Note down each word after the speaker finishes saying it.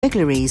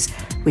burglaries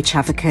which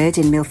have occurred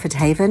in Milford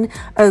Haven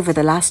over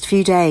the last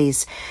few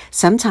days.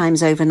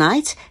 Sometimes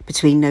overnight,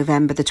 between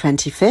November the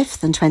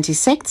 25th and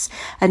 26th,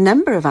 a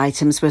number of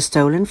items were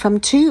stolen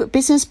from two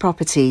business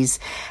properties,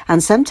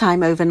 and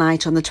sometime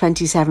overnight on the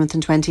 27th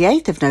and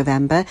 28th of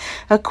November,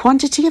 a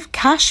quantity of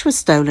cash was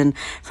stolen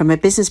from a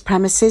business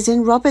premises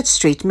in Robert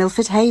Street,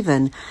 Milford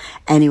Haven.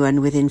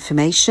 Anyone with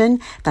information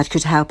that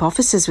could help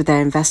officers with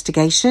their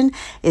investigation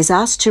is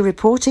asked to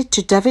report it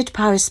to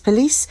Dyfed-Powys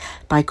Police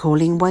by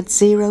calling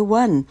 101.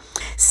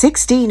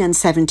 16 and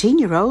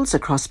 17-year-olds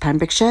across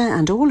Pembrokeshire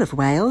and all of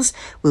Wales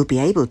will be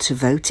able to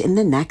vote in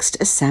the next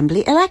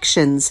Assembly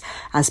elections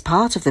as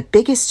part of the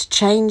biggest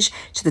change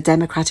to the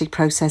democratic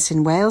process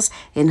in Wales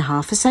in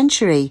half a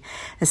century.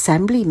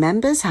 Assembly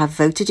members have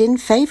voted in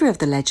favour of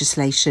the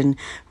legislation,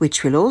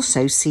 which will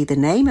also see the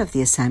name of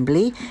the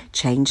Assembly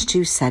changed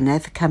to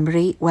Senedd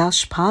Cymru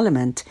Welsh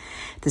Parliament.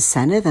 The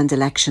Senedd and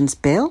Elections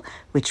Bill,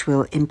 which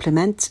will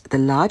implement the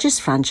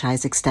largest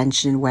franchise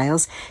extension in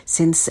Wales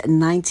since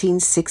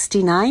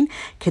 1969,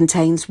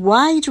 contains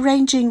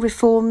wide-ranging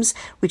reforms,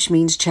 which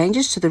means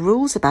changes to the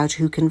rules about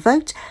who can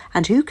vote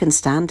and who can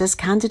stand as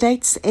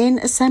candidates in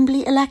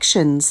Assembly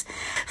elections.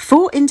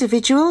 4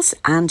 individuals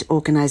and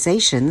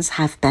organisations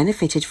have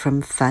benefited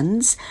from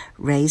funds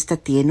raised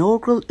at the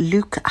inaugural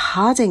Luke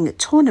Harding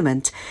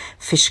tournament.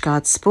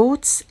 Fishguard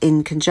Sports,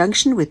 in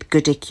conjunction with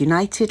Goodwick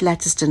United,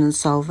 Letterston and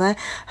Solva,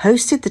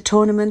 hosted the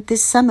tournament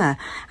this summer,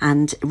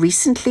 and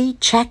recently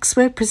cheques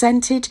were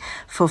presented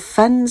for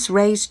funds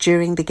raised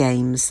during the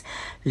games.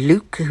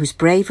 Luke, whose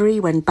bravery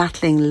when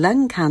battling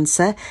lung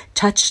cancer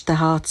touched the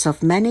hearts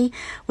of many,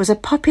 was a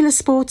popular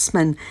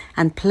sportsman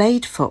and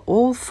played for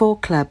all 4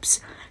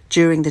 clubs.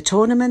 During the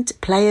tournament,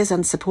 players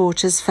and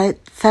supporters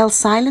fell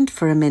silent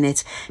for a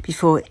minute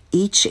before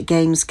each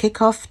game's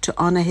kick-off to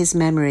honour his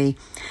memory.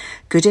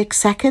 Goodwick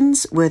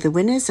seconds were the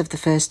winners of the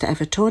first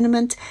ever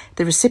tournament.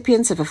 The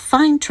recipients of a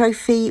fine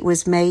trophy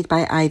was made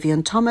by Ivy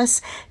and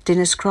Thomas,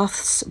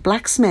 Dinnescroft's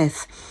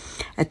blacksmith.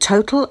 A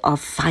total of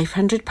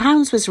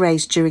 £500 was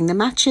raised during the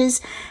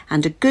matches,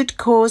 and a good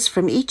cause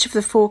from each of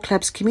the 4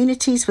 clubs'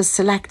 communities was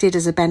selected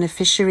as a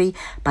beneficiary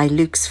by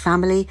Luke's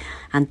family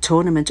and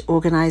tournament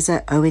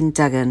organiser Owen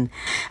Duggan.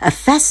 A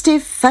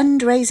festive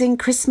fundraising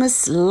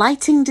Christmas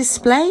lighting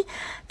display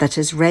that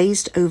has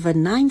raised over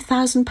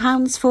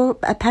 £9,000 for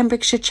a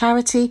Pembrokeshire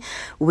charity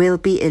will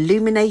be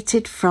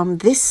illuminated from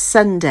this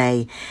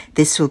Sunday.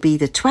 This will be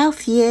the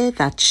 12th year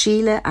that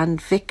Sheila and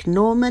Vic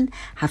Norman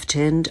have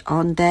turned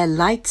on their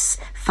lights,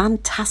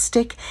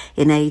 fantastic,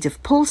 in aid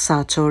of Paul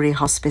Sartori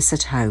Hospice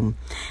at Home.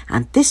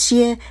 And this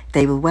year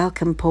they will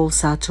welcome Paul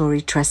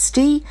Sartori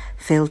trustee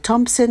Phil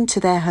Thompson to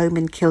their home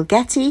in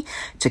Kilgetty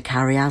to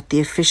carry out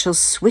the official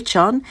switch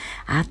on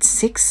at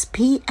 6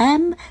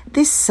 p.m.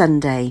 this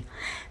Sunday.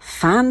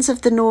 Fans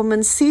of the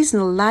Norman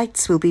seasonal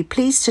lights will be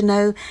pleased to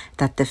know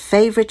that the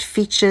favourite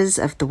features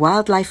of the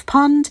wildlife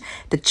pond,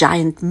 the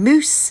giant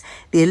moose,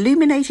 the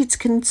illuminated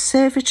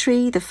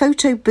conservatory, the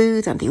photo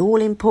booth and the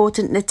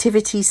all-important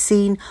nativity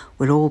scene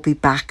will all be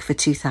back for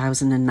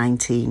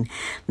 2019.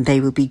 They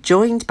will be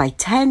joined by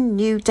 10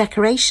 new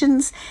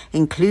decorations,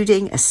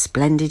 including a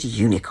splendid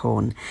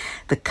unicorn.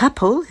 The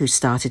couple, who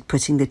started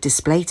putting the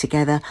display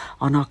together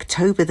on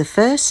October the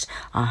 1st,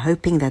 are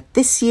hoping that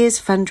this year's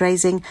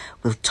fundraising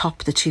will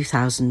top the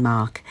 2,000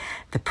 mark.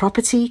 The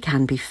property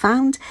can be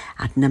found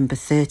at number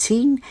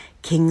 13,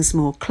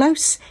 Kingsmore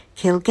Close,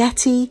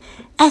 Kilgetty,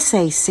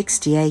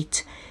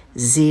 SA68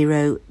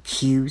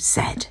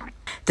 0QZ.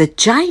 The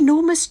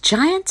ginormous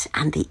giant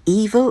and the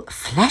evil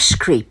flesh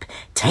creep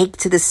take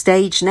to the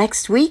stage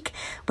next week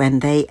when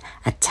they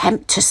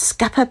attempt to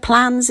scupper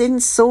plans in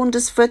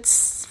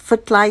Saundersfoot's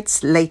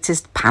Footlight's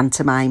latest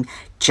pantomime,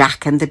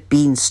 Jack and the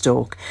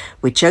Beanstalk,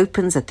 which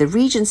opens at the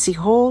Regency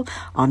Hall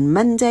on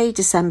Monday,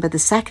 December the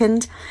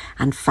 2nd,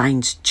 and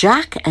finds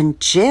Jack and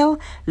Jill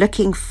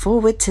looking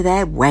forward to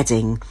their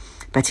wedding.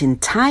 But in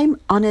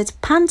time-honoured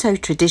panto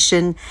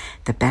tradition,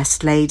 the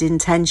best laid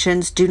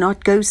intentions do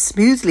not go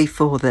smoothly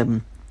for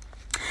them.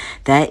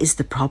 There is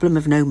the problem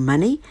of no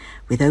money,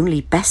 with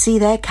only Bessie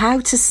their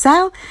cow to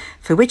sell,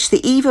 for which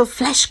the evil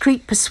flesh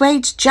creep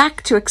persuades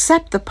Jack to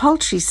accept the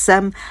paltry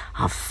sum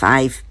of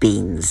 5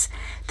 beans.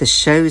 The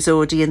show's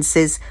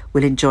audiences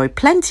will enjoy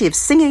plenty of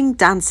singing,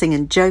 dancing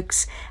and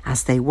jokes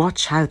as they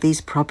watch how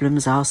these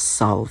problems are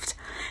solved.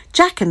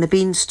 Jack and the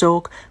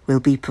Beanstalk will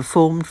be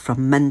performed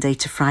from Monday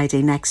to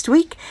Friday next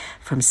week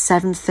from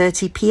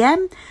 7:30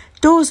 p.m.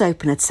 Doors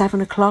open at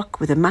 7 o'clock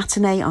with a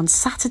matinee on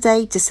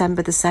Saturday,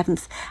 December the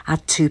 7th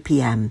at 2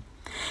 p.m.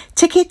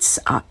 Tickets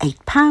are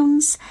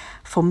 £8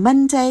 for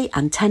Monday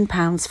and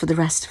 £10 for the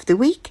rest of the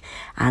week,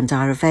 and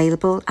are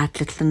available at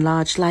Little and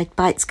Large Light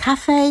Bites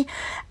Cafe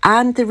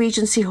and the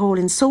Regency Hall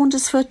in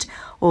Saundersfoot,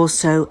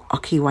 also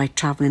Ocky White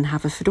Travel in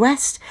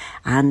Haverfordwest,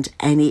 and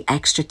any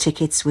extra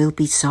tickets will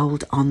be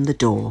sold on the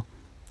door.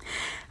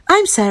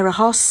 I'm Sarah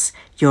Hoss.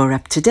 You're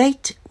up to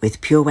date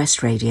with Pure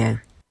West Radio.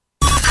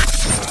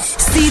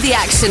 See the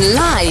action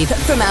live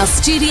from our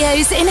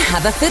studios in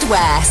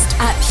Haverfordwest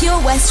at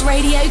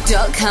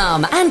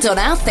purewestradio.com and on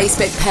our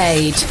Facebook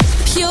page.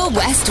 Pure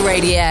West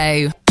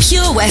Radio.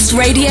 Pure West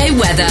Radio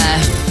weather.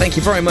 Thank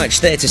you very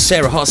much there to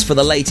Sarah Hoss for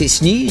the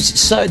latest news.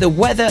 So the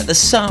weather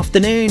this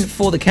afternoon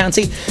for the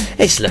county,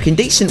 it's looking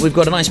decent. We've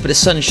got a nice bit of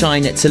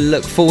sunshine to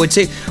look forward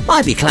to.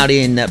 Might be cloudy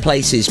in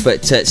places,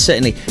 but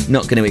certainly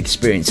not going to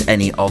experience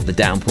any of the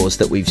downpours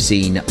that we've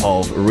seen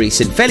of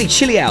recent. Fairly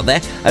chilly out there,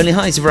 only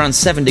highs of around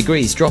 7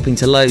 degrees, dropping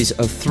to lows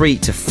of 3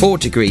 to 4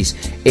 degrees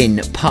in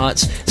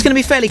parts. It's going to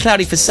be fairly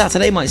cloudy for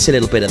Saturday, might see a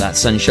little bit of that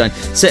sunshine.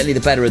 Certainly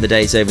the better of the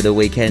days over the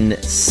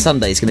weekend.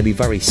 Sunday is going to be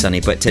very sunny,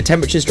 but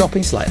temperatures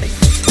dropping slightly.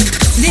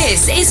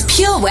 This is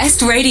Pure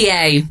West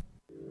Radio.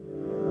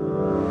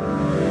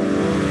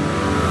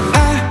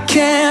 I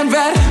can't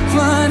write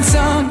one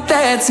song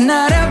that's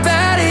not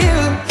about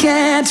you.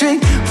 Can't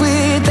drink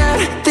without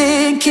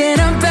thinking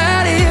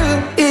about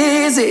you.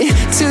 Is it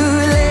too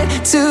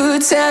late to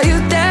tell you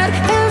that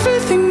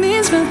everything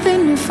means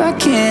nothing if I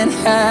can't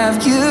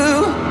have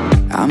you?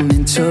 I'm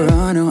in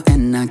Toronto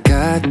and I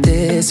got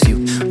this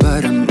view,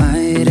 but I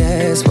might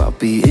as well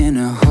be in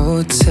a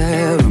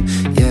hotel room,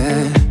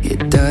 yeah.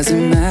 It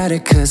doesn't matter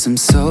cause I'm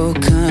so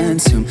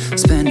consumed,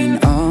 spending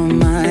all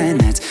my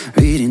nights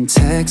reading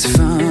texts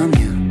from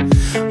you.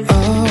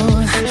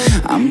 Oh,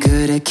 I'm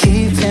good at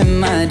keeping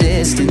my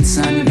distance.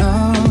 I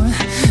know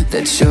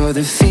that you're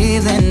the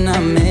feeling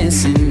I'm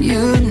missing.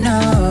 You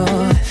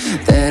know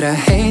that I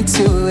hate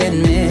to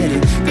admit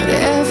it, but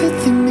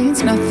everything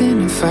means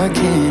nothing if I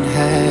can't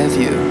have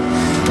you.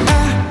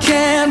 I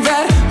can't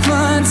write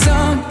one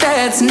song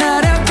that's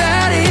not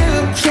about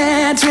you.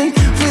 Can't drink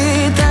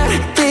without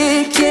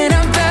thinking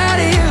about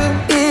you.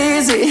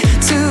 Is it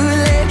too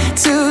late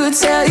to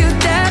tell you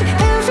that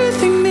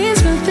everything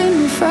means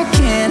nothing if I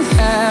can't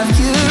have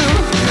you?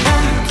 I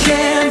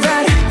can't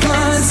write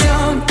one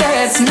song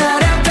that's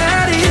not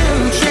about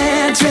you.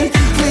 Can't drink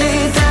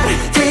without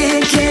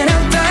thinking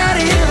about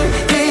you.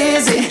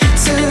 Is it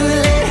too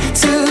late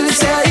to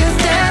tell you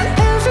that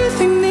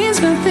everything means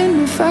nothing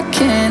if I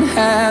can't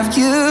have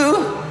you?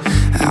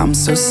 I'm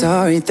so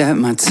sorry that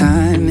my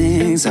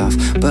timing's off,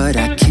 but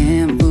I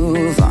can't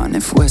move on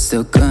if we're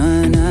still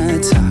gonna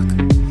talk.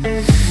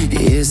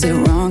 Is it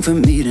wrong for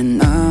me to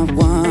not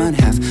want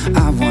half?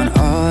 I want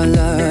all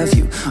of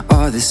you,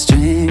 all the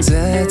strings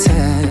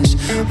attached.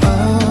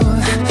 Oh,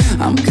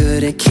 I'm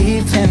good at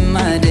keeping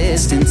my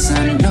distance.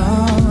 I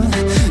know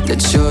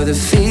that you're the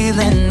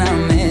feeling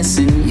I'm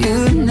missing.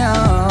 You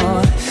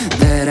know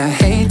that I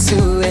hate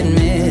to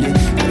admit it,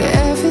 but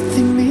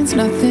everything means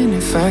nothing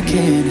if I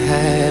can't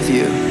have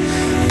you.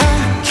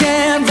 I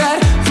can't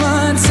write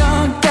one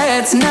song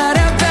that's not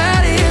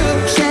about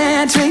you.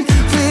 Can't drink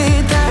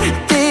without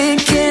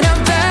thinking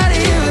about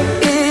you.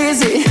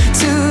 Is it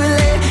too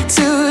late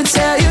to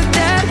tell you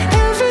that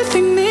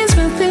everything means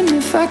nothing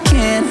if I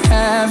can't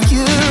have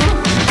you? I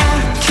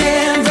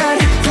can't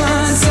write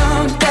one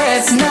song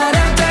that's not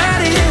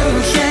about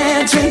you.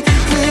 Can't drink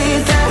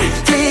without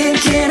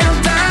thinking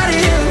about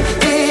you.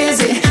 Is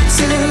it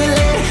too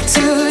late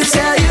to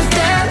tell you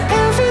that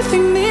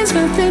everything means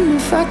nothing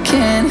if I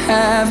can't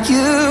have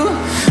you?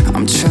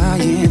 I'm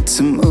trying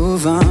to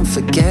move on,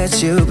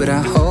 forget you, but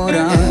I hold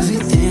on.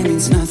 Everything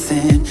means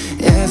nothing,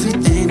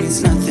 everything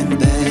means nothing,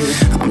 babe.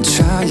 I'm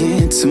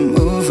trying to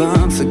move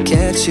on,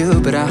 forget you,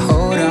 but I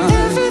hold on.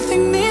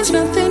 Everything means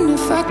nothing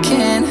if I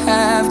can't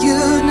have you.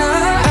 No,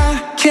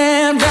 I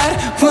can't write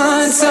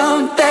one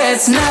song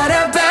that's not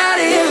about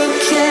you.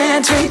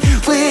 Can't drink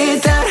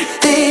without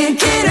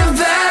thinking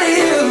about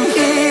you.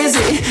 Is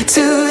it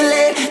too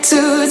late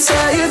to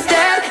tell you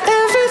that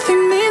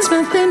everything means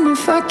nothing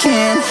if I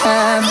can't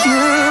have you? I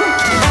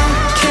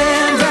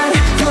can't write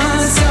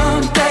one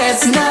song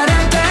that's not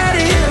about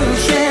you.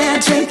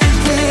 Can't drink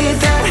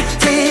without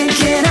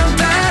thinking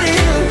about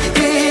you.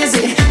 Is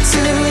it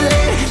too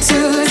late to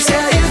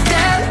tell you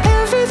that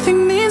everything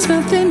means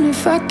nothing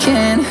if I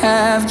can't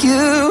have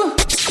you?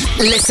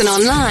 Listen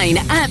online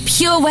at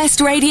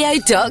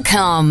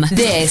purewestradio.com.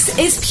 This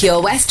is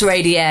Pure West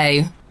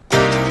Radio.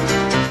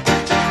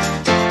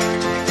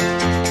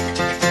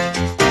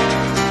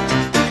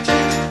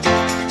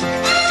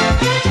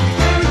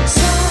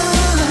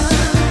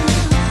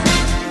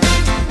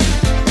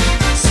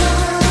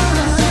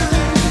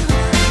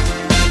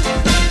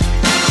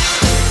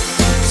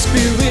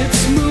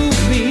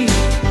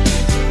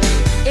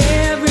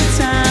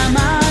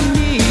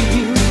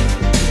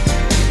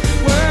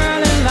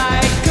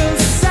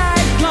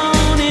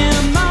 Cyclone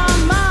in my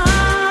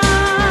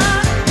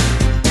mind.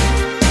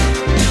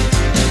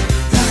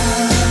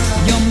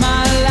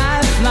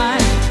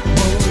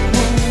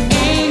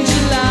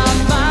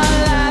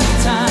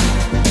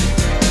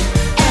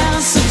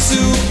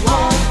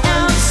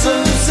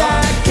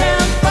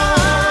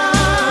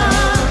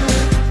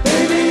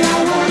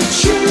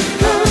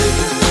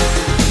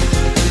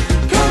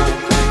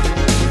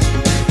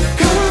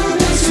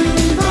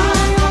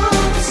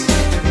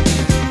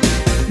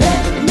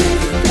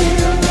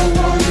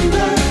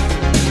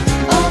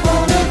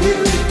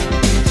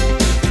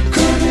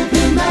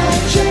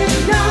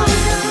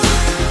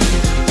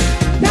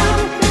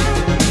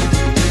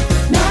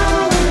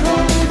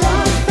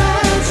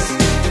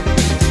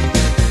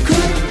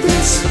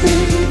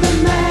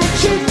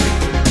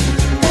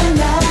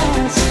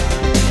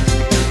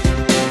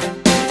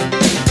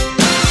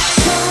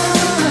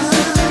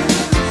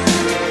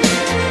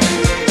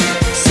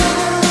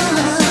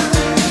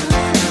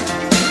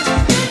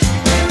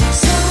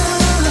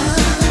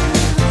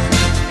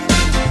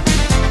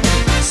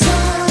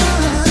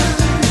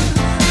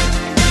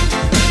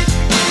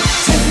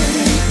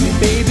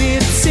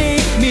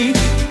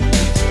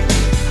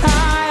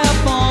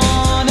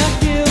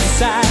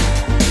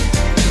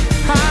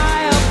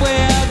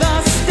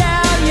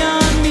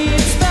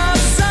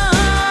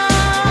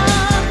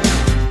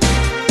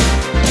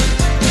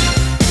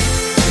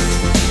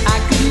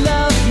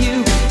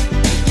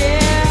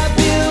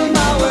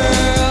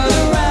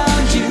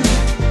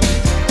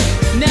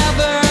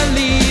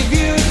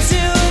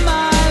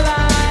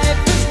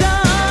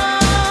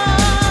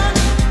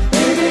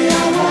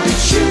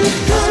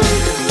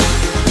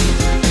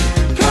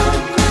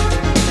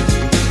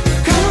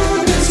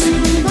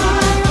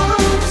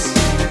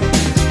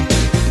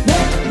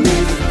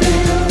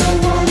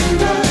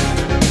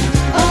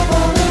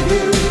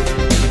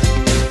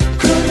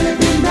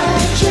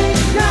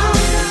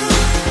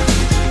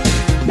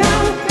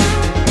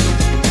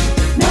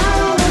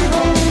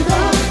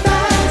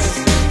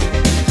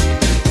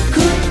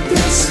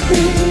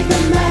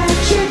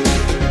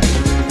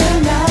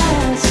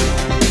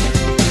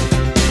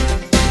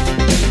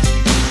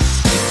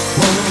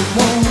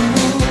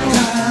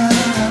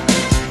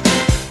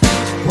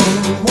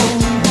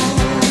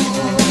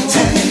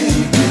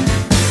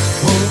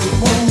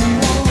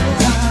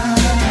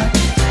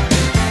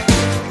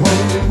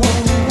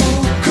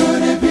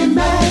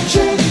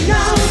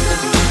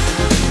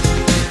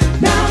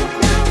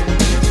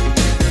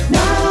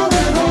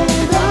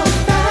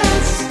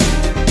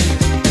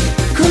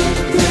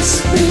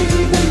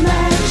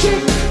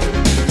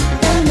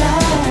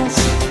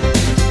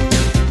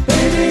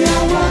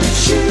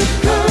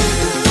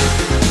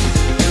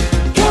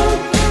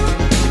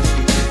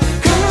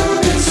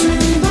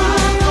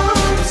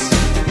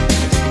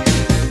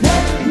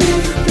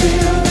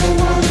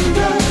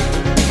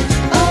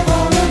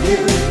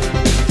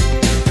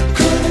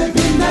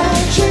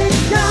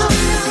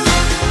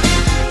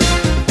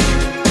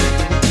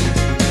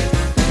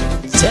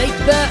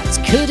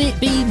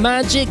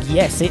 Magic?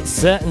 Yes, it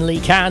certainly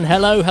can.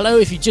 Hello,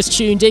 if you just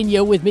tuned in,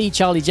 you're with me,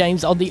 Charlie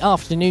James, on the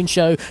afternoon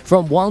show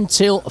from 1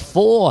 till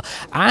 4.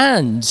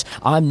 And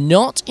I'm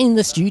not in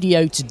the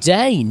studio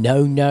today.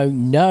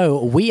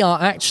 No. We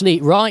are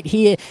actually right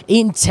here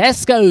in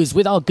Tesco's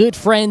with our good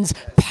friends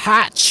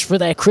Patch for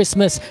their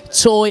Christmas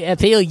toy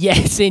appeal.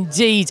 Yes,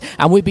 indeed.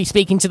 And we'll be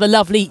speaking to the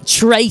lovely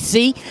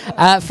Tracy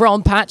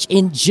from Patch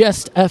in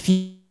just a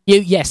few.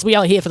 Yes, we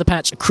are here for the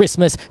Patch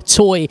Christmas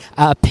toy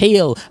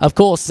appeal. Of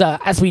course,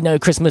 as we know,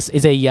 Christmas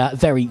is a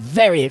very,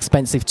 very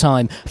expensive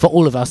time for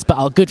all of us, but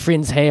our good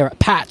friends here at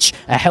Patch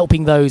are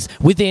helping those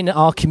within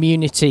our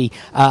community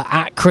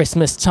at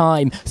Christmas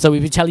time. So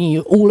we'll be telling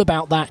you all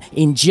about that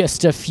in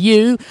just a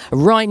few.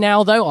 Right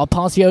now, though, I'll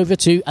pass you over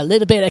to a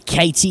little bit of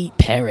Katy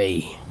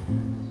Perry.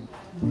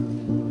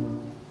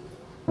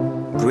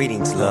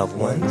 Greetings, loved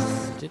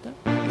ones.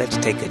 Let's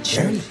take a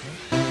journey.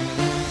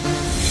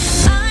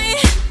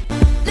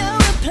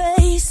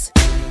 Place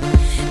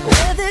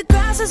where the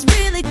grass is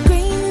really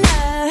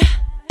greener,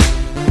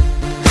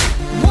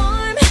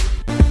 warm,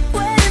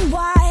 wet and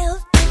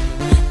wild.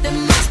 There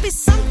must be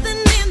something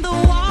in the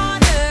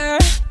water.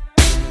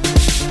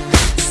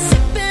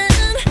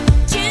 Sipping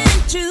gin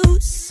and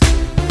juice,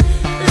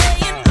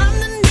 laying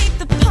underneath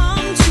the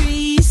palm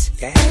trees.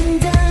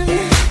 And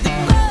the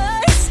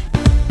birds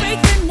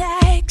break their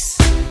necks,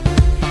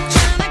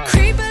 trying to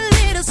creep a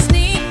little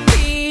sneak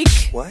peek.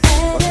 What?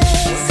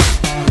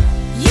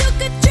 You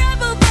could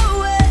travel the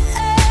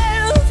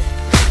world,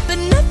 but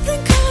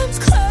nothing comes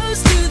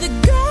close to the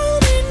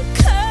golden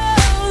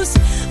coast.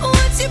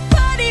 Once you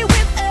party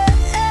with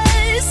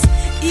us,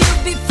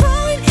 you'll be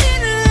falling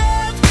in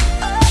love.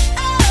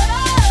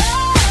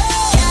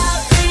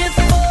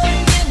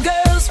 California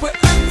girls were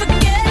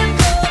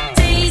unforgettable.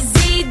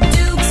 Daisy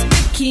Dukes,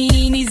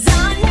 bikinis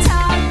on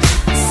top,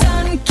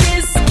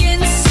 sun-kissed skin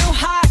so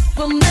hot,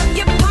 we'll melt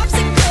your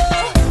popsicle.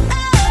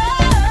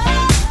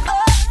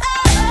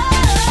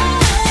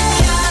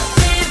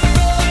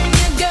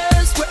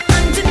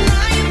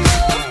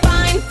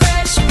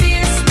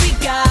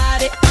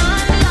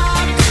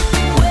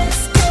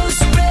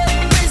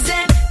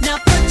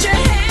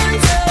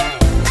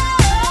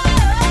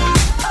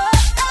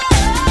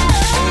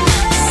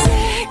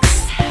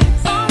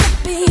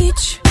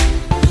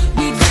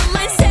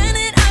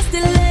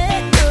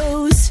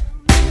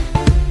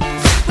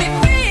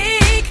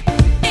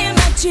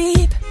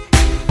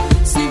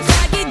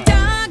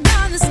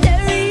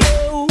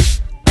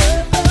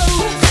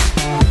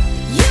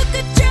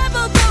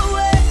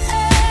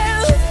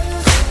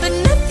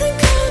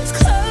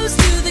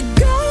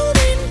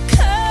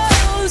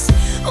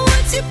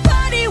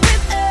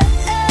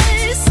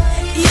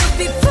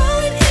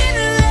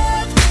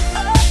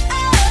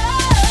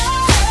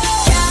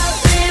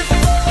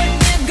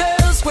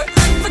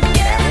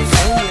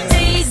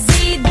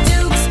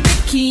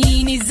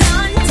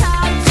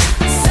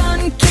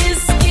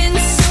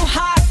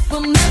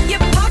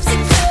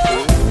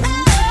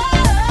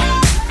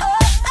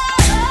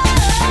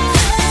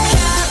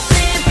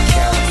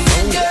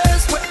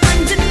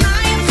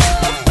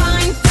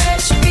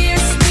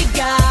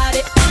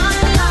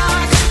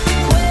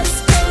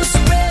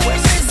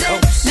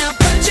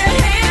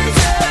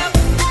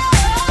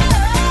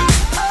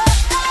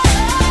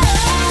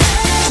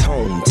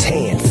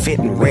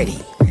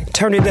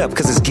 Turn it up,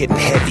 cause it's getting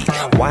heavy.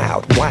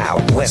 Wild,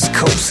 West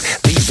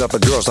Coast. These are the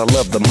girls I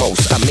love the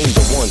most. I mean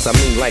the ones,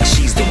 like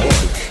she's the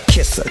one.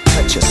 Kiss her,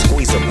 touch her,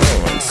 squeeze her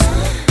buns.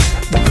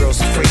 The girl's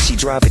afraid she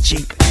drive a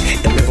Jeep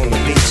and live on the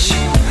beach.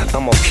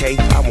 I'm okay,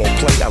 I won't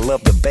play, I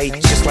love the bay,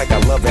 just like I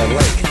love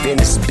LA,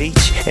 Venice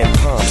Beach, and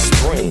Palm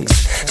Springs.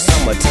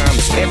 Summertime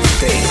is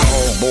everything,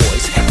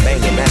 homeboys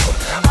banging out,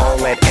 all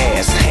that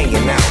ass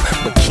hanging out.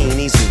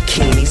 Bikinis,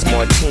 zucchinis,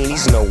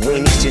 martinis, no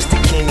weenies, just the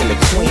king and the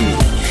queenie.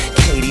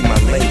 Katie, my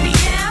lady,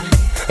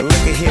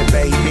 look at here,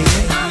 baby,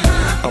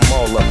 I'm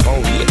all up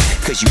on you,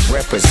 cause you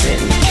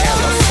representing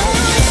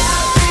California.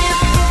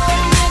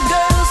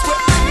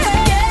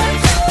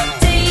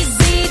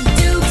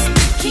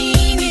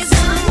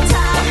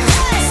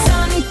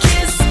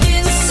 Sun-kissed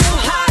skin so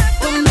hot,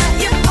 we'll melt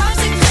your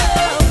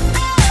popsicle.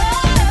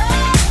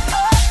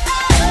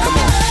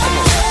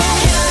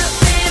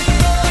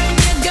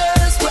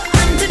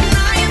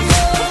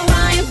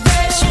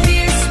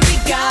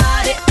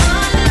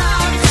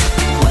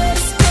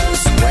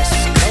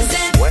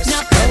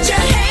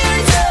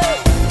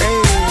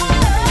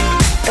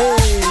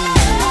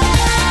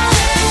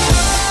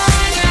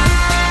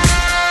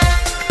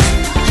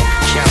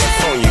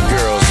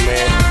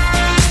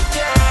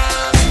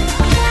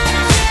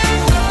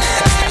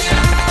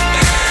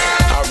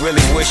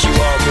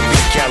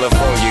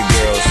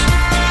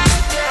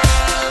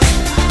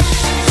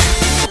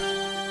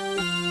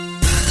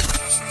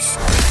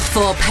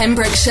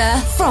 Pembrokeshire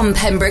from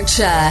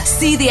Pembrokeshire.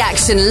 See the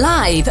action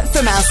live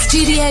from our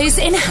studios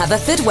in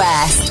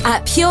Haverfordwest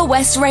at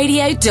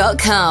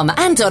purewestradio.com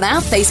and on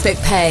our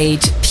Facebook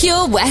page,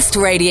 Pure West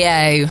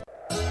Radio.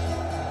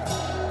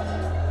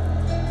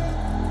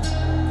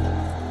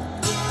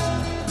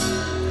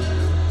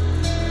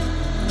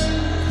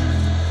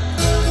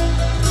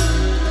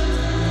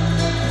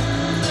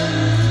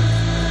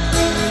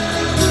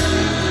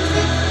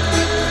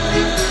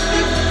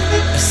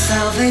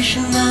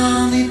 Salvation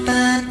Army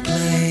band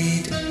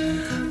played,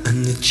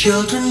 and the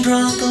children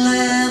drank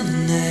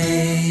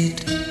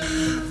lemonade,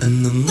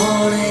 and the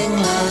morning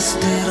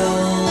lasted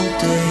all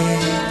day,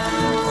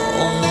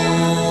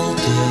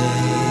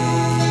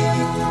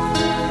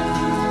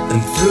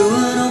 and through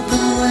an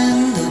open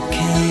window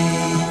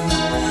came,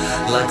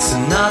 like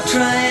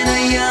Sinatra in a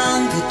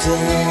younger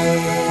day,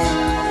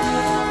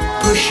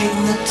 pushing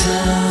the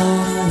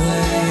town away.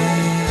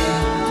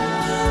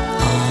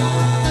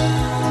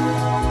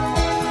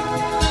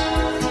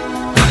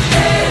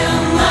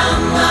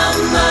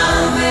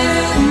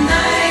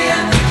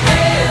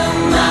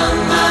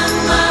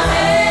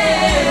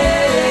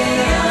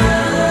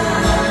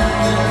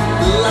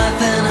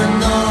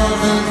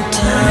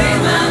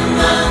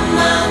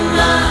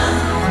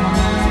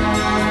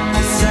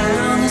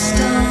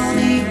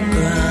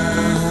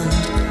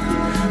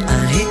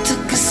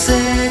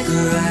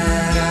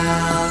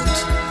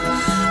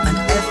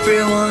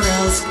 Everyone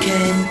else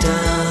came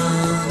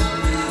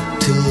down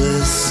to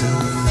listen.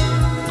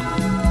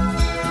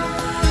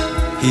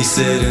 He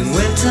said in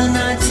winter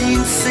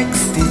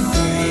 1963,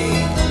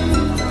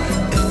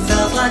 it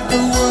felt like the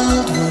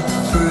world would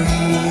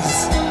freeze,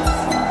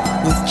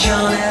 with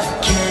John F.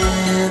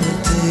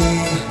 Kennedy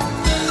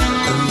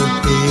and the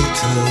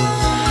Beatles.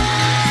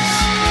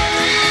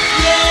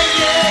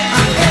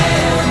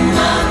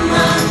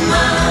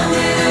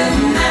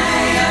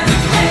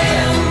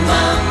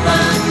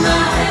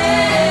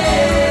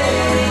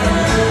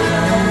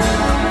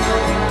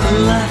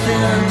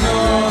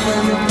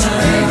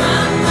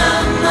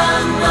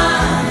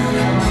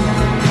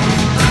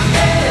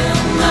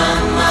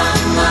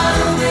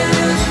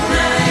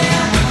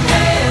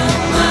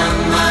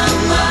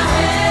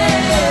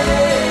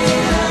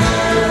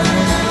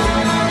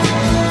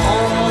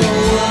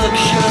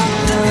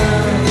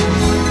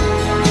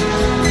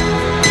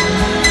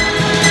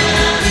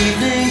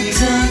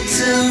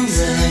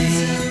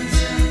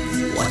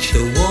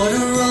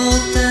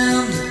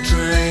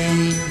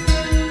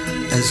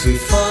 We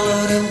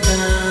followed him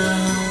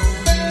down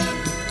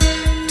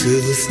to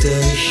the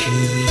station.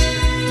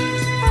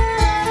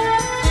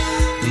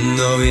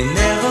 No, he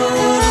never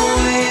would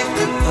wave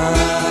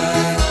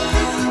goodbye.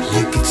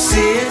 You could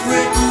see it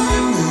written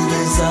in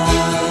his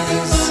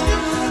eyes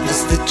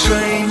as the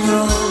train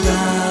rolled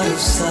out of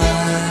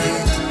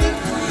sight.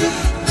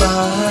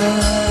 Bye.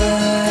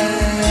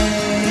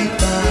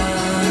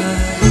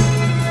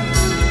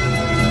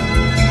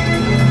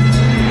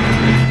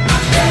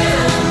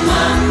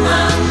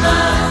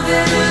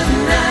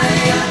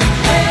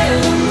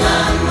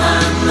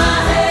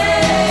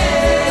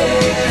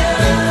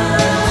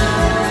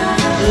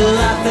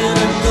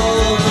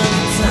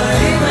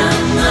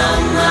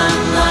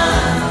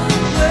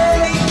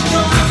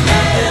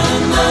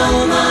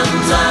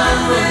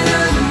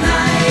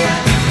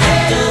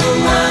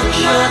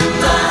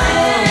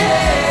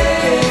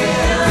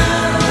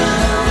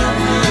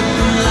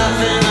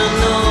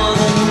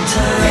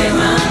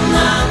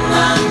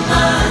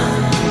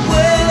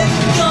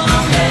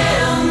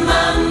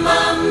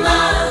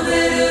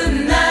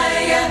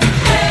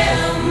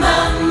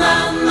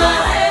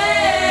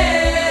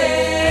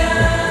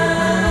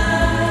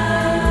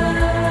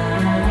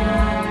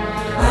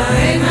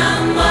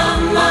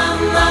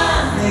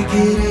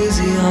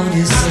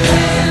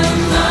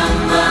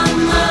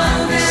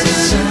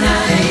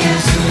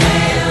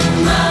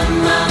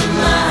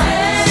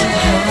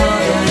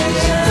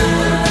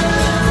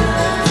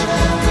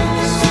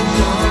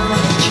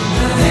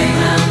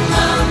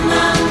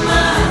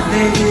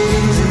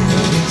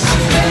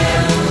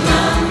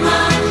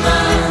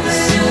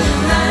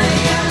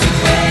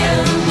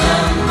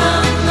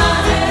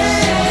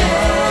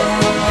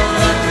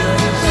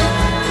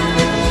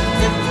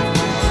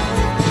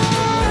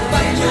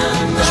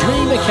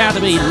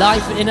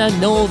 Life in a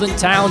northern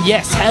town.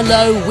 Yes,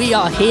 hello, we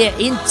are here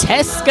in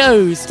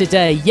Tesco's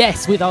today.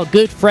 Yes, with our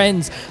good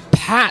friends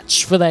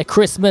Patch for their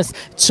Christmas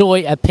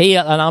toy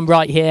appeal. And I'm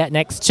right here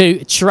next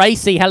to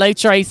Tracy. Hello,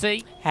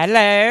 Tracy.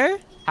 Hello.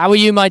 How are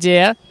you, my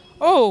dear?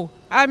 Oh,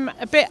 I'm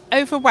a bit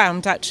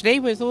overwhelmed, actually,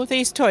 with all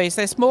these toys.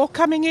 There's more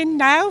coming in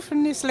now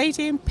from this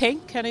lady in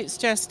pink, and it's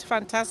just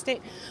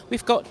fantastic.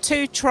 We've got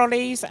 2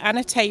 trolleys and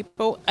a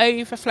table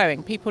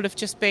overflowing. People have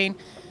just been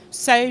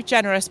so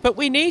generous, but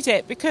we need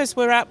it because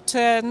we're up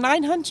to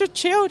 900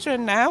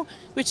 children now,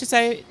 which is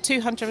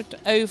 200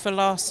 over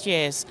last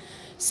year's.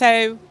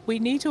 So we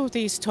need all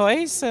these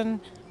toys, and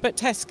But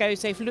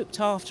Tesco's, they've looked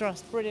after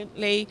us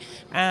brilliantly,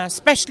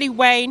 especially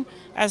Wayne,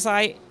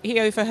 he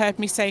overheard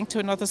me saying to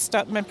another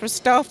member of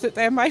staff that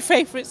they're my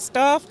favourite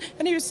staff,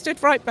 and he was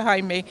stood right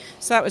behind me,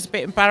 so that was a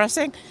bit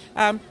embarrassing.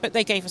 But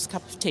they gave us a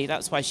cup of tea,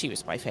 that's why she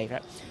was my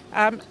favourite.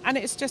 And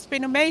it's just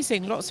been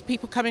amazing. Lots of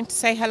people coming to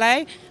say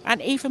hello,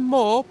 and even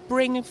more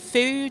bringing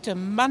food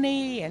and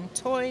money and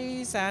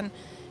toys, and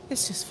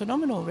it's just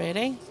phenomenal,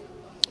 really.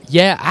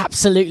 Yeah,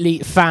 absolutely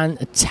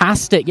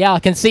fantastic. Yeah,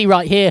 I can see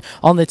right here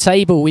on the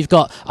table we've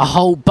got a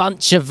whole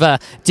bunch of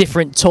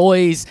different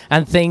toys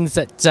and things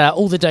that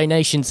all the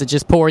donations are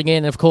just pouring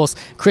in. Of course,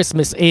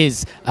 Christmas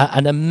is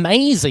an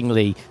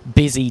amazingly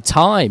busy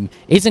time,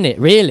 isn't it,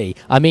 really?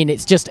 I mean,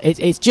 it's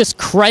just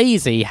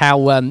crazy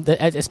how,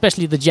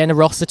 especially the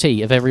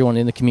generosity of everyone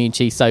in the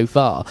community so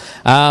far.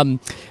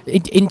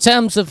 In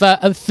terms of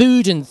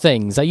food and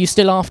things, are you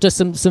still after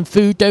some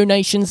food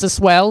donations as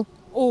well?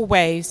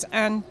 Always,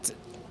 and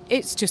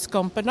it's just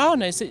gone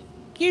bananas. It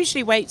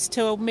usually waits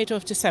till middle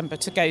of December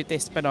to go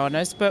this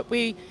bananas, but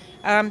we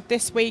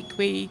this week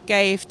we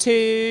gave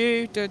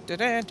to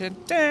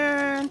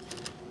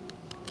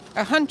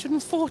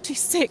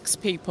 146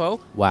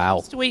 people. Wow.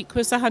 Last week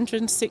was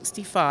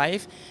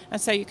 165, and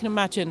so you can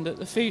imagine that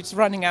the food's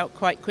running out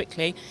quite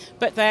quickly.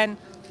 But then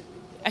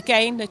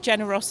again, the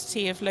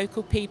generosity of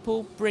local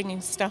people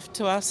bringing stuff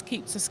to us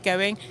keeps us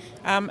going.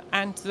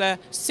 And the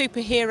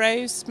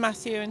superheroes,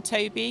 Matthew and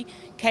Toby,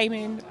 came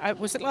in,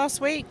 was it last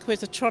week,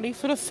 with a trolley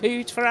full of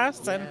food for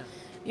us? And,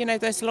 you know,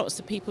 there's lots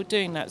of people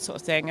doing that sort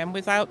of thing. And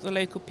without the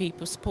local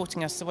people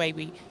supporting us the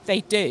way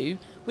they do,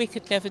 we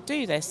could never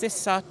do this. This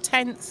is our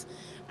 10th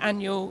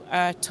annual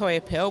toy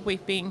appeal.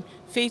 We've been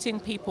feeding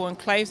people and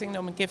clothing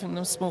them and giving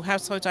them small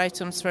household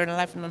items for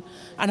 11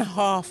 and a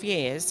half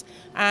years,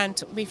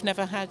 and we've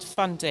never had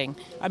funding.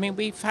 I mean,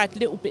 we've had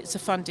little bits of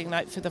funding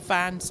like for the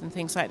vans and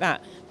things like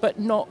that, but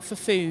not for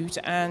food,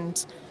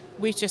 and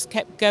we just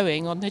kept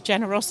going on the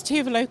generosity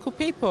of local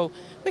people,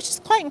 which is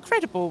quite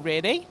incredible,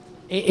 really.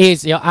 It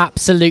is, you're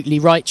absolutely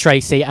right,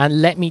 Tracy,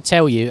 and let me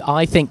tell you,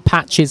 I think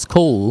Patch's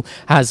call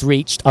has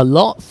reached a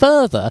lot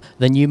further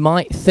than you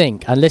might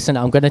think. And listen,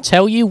 I'm going to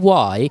tell you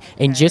why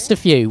in just a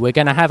few. We're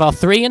going to have our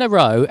 3 in a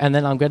row, and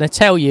then I'm going to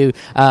tell you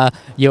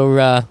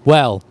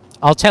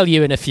I'll tell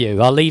you in a few.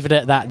 I'll leave it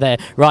at that there.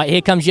 Right, here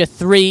comes your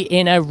 3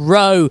 in a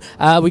row.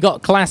 We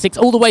got classics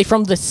all the way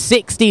from the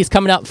 60s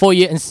coming up for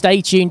you. And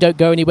stay tuned, don't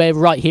go anywhere,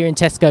 right here in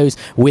Tesco's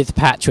with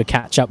Patch. We'll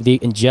catch up with you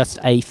in just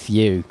a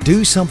few.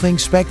 Do something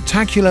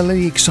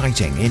spectacularly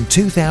exciting in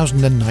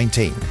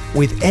 2019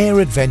 with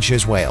Air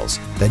Adventures Wales,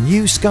 the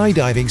new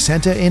skydiving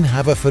centre in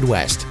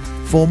Haverfordwest.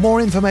 For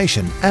more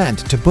information and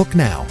to book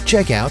now,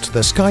 check out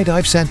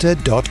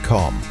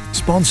theskydivecentre.com.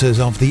 Sponsors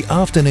of the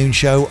afternoon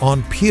show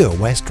on Pure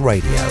West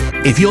Radio.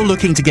 If you're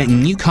looking to get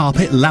new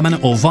carpet,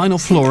 laminate or vinyl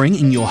flooring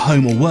in your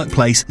home or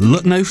workplace,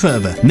 look no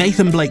further.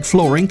 Nathan Blake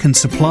Flooring can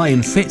supply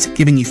and fit,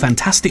 giving you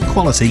fantastic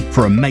quality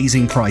for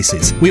amazing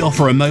prices. We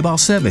offer a mobile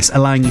service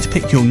allowing you to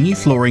pick your new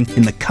flooring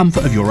in the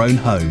comfort of your own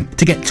home.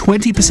 To get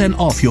 20%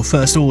 off your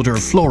first order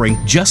of flooring,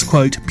 just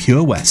quote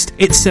Pure West.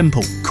 It's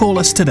simple. Call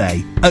us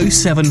today,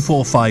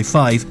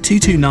 07455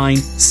 229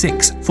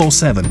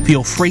 647 for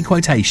your free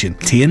quotation.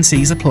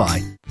 T&Cs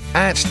apply.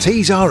 At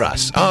Tees R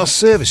Us, our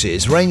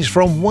services range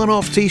from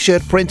one-off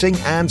t-shirt printing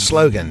and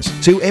slogans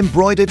to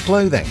embroidered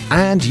clothing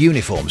and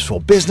uniforms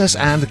for business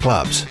and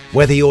clubs.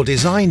 Whether your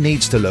design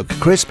needs to look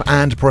crisp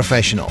and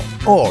professional,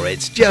 or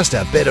it's just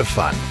a bit of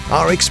fun,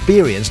 our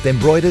experienced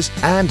embroiders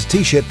and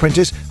t-shirt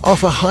printers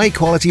offer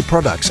high-quality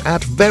products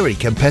at very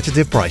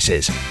competitive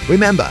prices.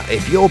 Remember,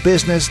 if your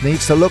business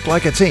needs to look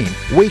like a team,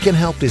 we can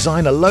help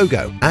design a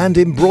logo and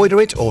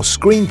embroider it or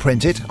screen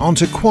print it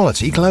onto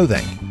quality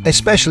clothing,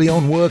 especially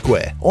on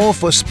workwear or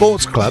for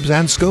sports clubs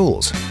and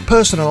schools.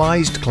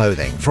 Personalised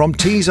clothing from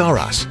Tees R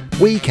Us.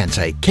 We can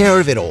take care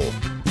of it all.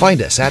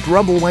 Find us at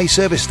Rumbleway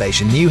Service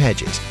Station, New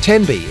Hedges,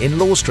 10B in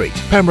Law Street,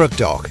 Pembroke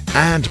Dock,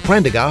 and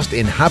Prendergast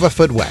in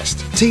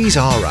Haverfordwest. Tees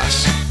R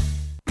Us.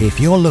 If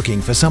you're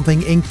looking for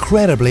something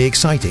incredibly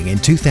exciting in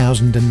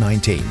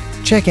 2019,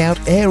 check out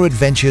Air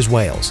Adventures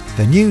Wales,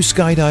 the new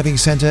skydiving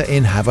centre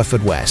in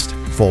Haverfordwest.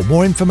 For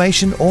more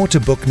information or to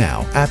book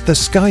now at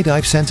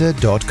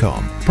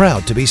theskydivecentre.com.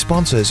 Proud to be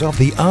sponsors of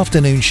the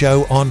afternoon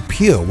show on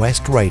Pure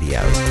West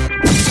Radio.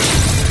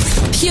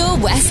 Pure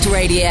West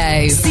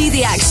Radio. See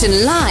the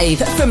action live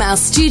from our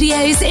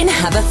studios in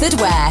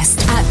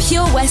Haverfordwest at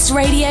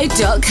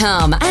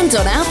purewestradio.com and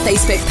on our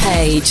Facebook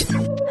page.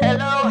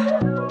 Hello,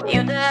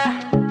 you there?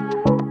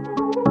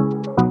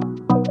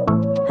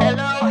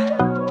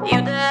 Hello,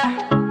 you there?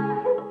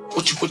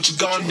 What you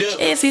gonna do?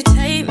 If you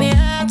take me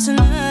out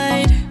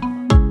tonight,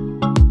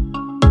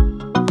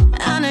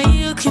 I know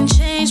you can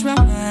change my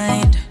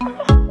mind.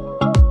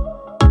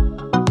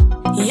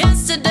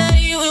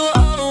 Yesterday we were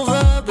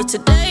over, but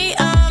today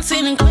I'm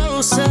feeling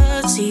closer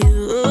to you.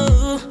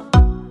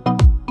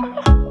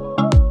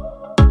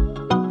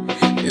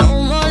 No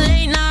more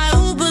late night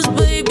Ubers,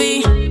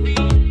 baby.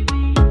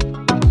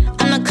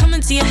 I'm not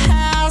coming to your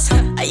house.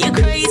 Are you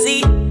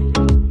crazy?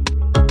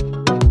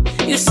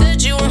 You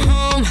said you were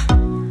home,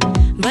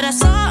 but I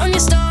saw on your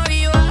story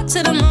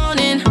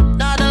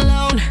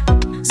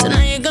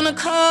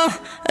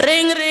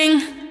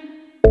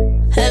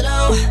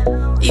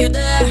you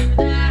there?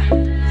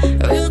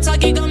 Real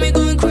talk, you got me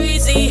going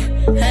crazy.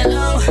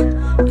 Hello,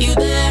 you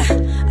there?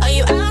 Are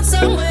you out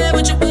somewhere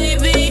with your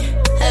baby?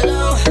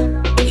 Hello,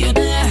 you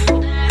there?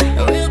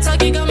 Real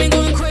talk, you got me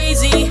going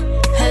crazy.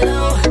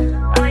 Hello,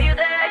 are you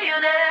there?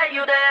 You there?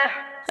 You there?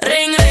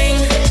 Ring ring.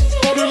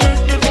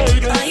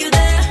 Are you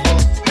there?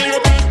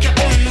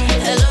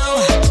 Hello.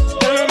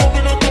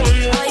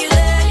 Are you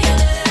there? You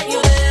there? You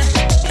there?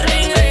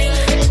 Ring ring.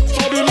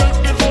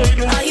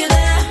 Are you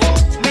there?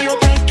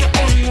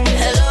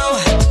 Hello.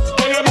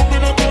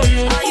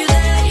 Are you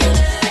there? You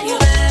there? You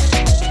there?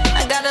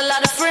 I got a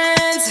lot of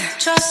friends.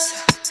 Trust.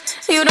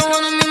 You don't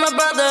wanna meet my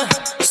brother,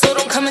 so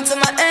don't come into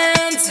my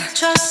ends.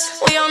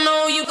 Trust. We all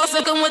know you go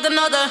fucking with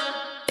another.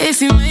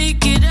 If you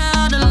make it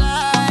out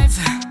alive,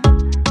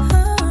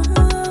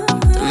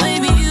 then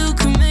maybe you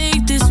can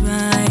make this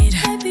right.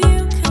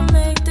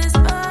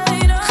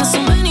 Cause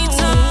so many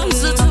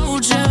times I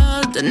told you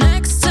the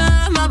next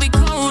time I'll be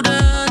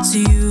colder to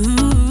you.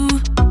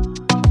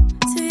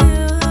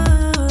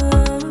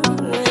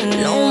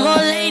 No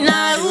more late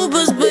night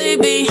Ubers,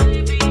 baby.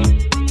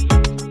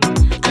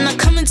 I'm not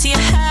coming to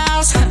your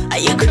house. Are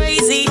you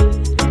crazy?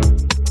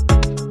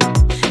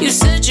 You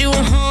said you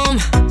were home,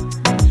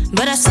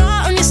 but I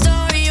saw on your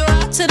story you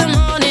out till the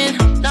morning,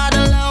 not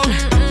alone.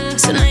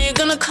 So now you're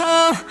gonna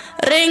call,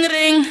 ring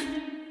ring.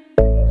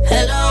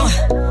 Hello,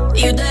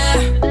 you there?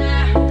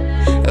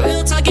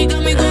 Real talk, you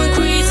got me going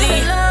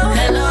crazy.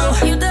 Hello,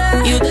 you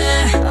there? You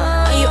there?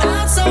 Are you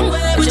out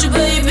somewhere with your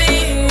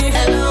baby?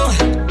 Hello,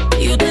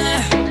 you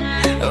there?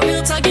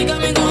 Real talk, you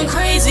got me going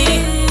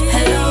crazy.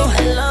 Hello,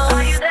 hello.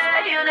 Are you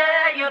there? You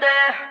there? You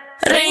there?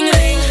 Ring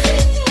ring.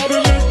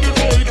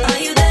 Are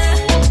you there?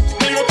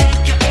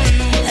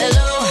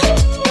 Hello.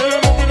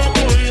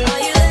 Are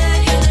you there?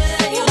 You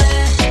there? You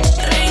there?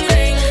 Ring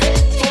ring.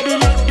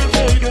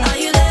 Are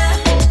you there?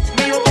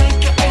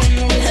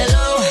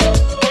 Hello.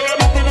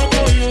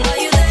 Are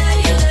you there?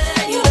 You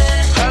there? You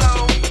there?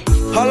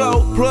 Hello,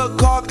 plug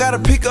call, gotta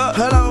pick up.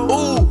 Hello,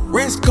 ooh,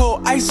 wrist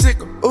cold,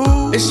 icicle.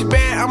 Ooh, if she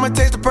bad, I'ma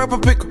taste the purple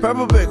pickle.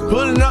 Purple pickle.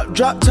 Pulling up,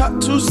 drop top,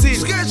 2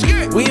 seats.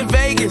 We in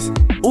Vegas.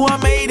 Ooh, I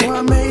made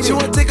it. She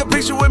wanna take a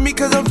picture with me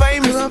cause I'm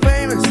famous.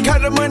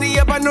 Count the money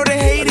up, I know they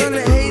hate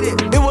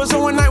it. It was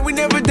on one night, we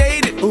never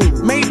dated.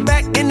 Ooh, made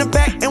back in the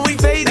back and we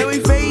faded.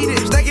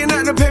 Stacking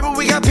out the paper,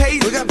 we got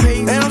paid.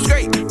 And I'm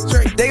straight.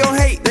 They gon'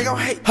 hate.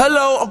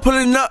 Hello, I'm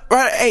pulling up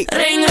right at 8.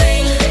 Ring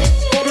ring.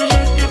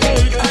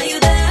 Are you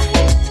there?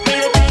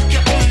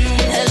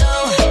 Hello.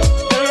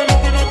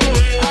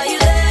 Are you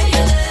there?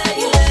 You there?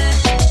 You there?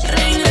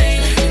 Ring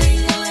ring.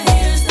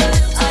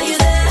 Are you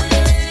there?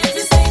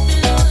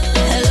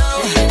 Hello.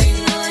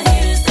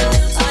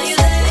 Are you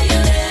there? You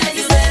there?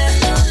 You there?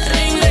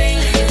 Ring ring.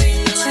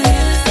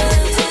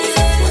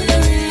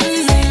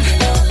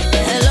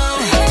 Hello.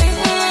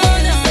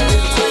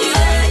 Are you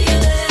there? You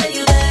there?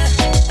 You there?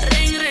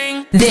 Ring ring.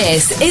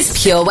 This is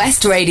Pure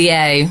West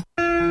Radio.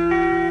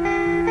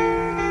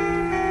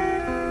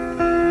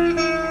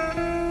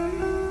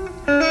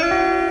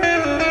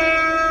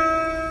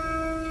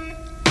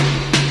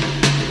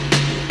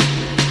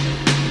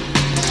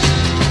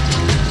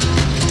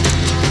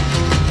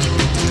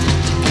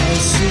 I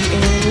see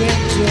a red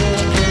door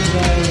and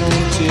I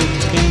want it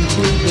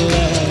painted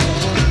black.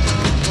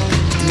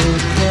 No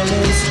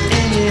colors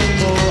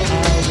anymore,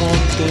 I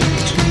want them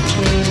to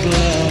turn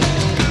black.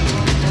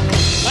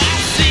 I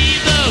see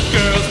the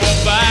girls walk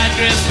by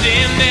dressed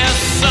in their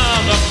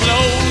summer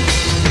clothes.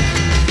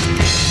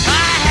 I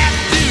have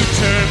to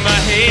turn my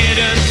head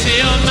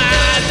until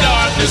my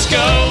darkness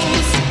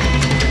goes.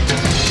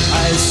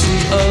 I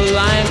see a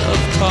line of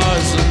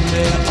cars and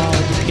they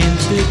are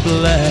painted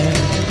black,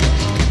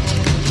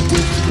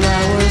 with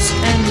flowers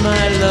and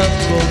my love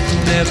both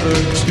never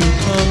to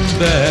come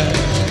back.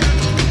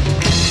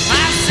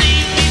 I see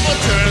people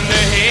turn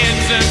their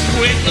heads and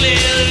quickly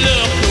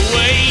look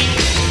away.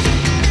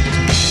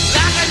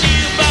 Like a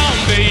newborn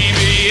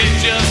baby, it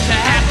just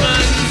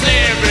happens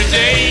every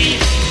day.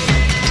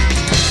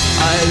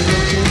 I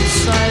look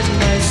inside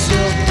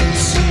myself and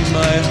see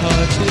my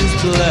heart is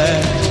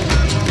black.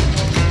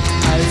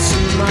 I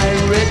see my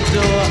red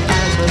door,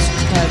 I must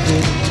have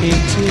it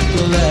painted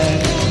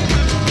black.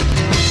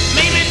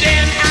 Maybe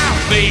then I'll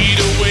fade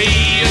away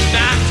and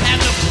not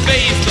have to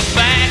face the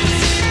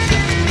facts.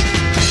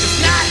 It's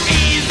not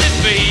easy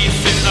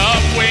facing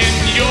up when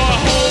your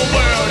whole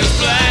world is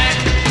black.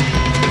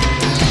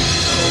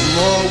 No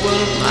more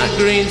will my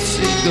green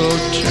seagull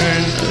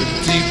turn a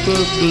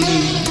deeper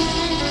blue.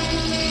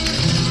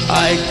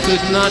 I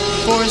could not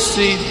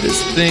foresee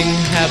this thing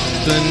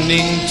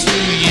happening to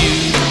you.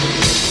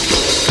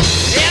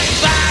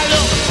 If I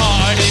look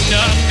hard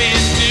enough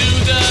into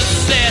the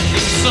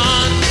setting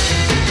sun,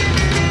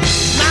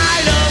 my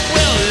love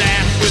will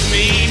laugh with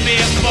me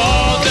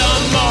before the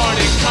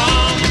morning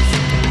comes.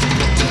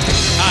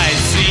 I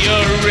see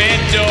a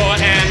red door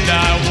and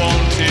I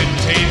want it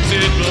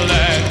painted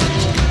black.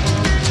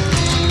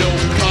 No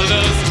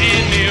colors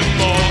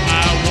anymore,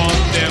 I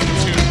want them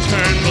to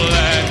turn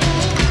black.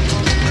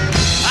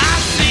 I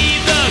see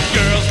the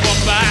girls walk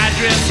by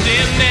dressed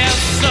in their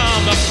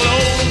summer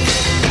clothes.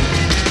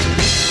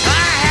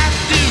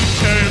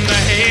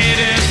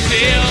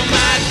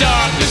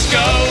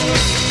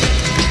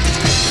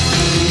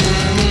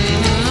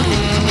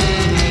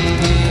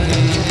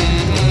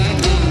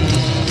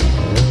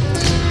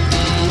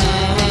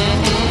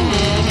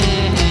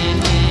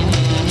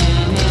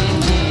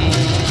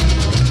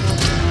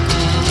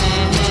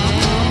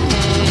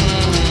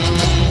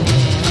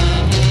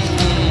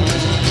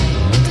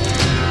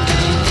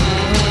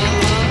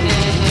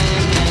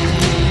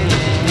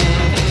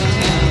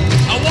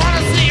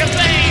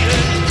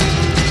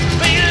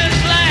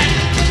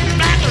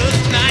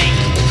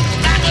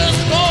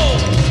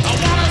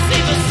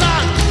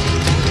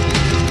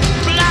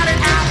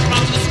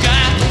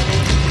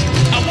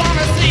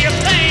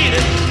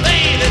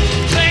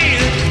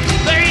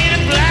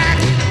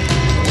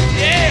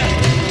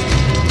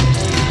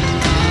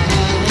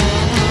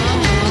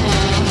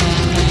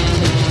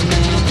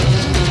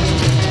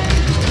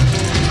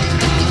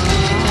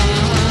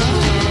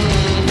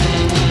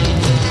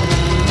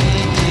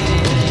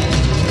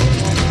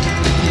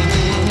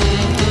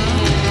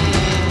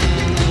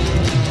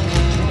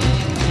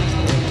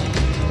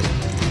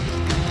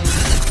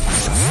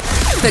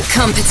 For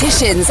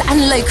competitions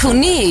and local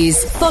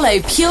news, follow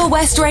Pure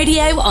West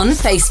Radio on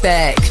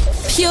Facebook.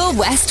 Pure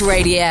West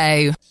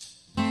Radio.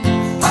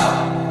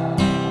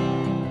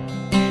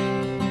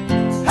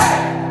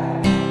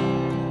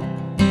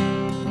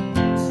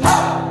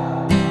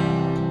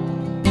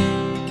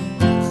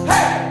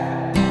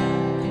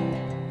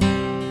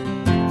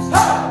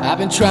 I've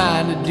been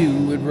trying to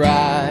do it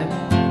right.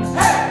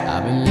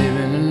 I've been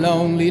living a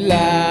lonely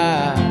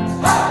life.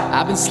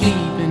 I've been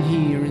sleeping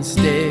here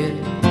instead.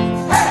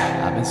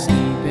 I've been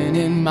sleeping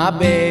in my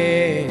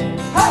bed.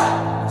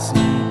 I've been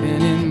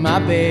sleeping in my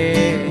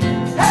bed.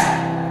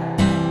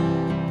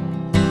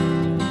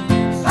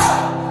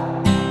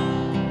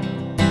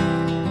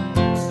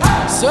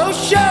 So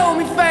show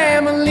me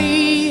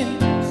family,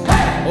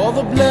 all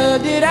the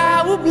blood that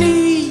I will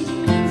bleed.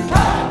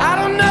 I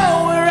don't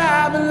know where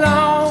I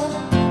belong.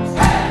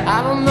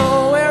 I don't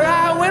know where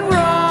I went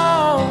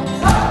wrong,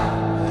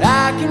 but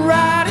I can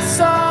write a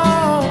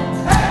song.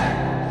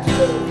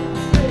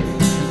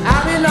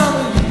 I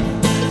belong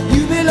with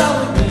you, you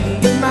belong with me,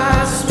 you're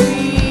my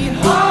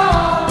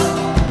sweetheart.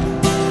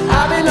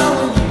 I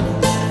belong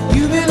with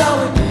you, you belong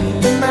with me,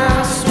 you're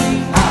my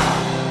sweetheart.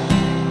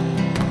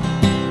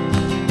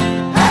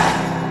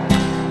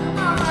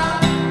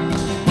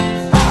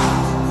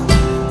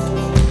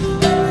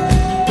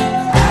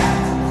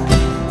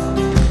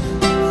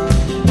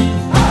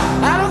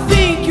 I don't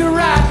think you're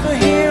right for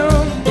him.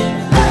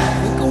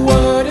 Think of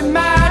what it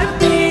might have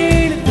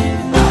been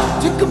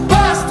if you took a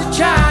bus to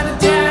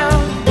Chinatown.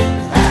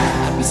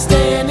 I'd be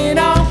standing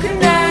on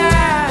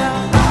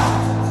Canal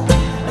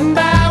and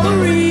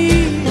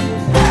Bowery.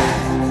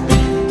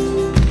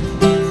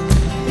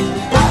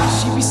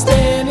 She'd be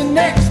standing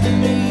next to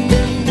me.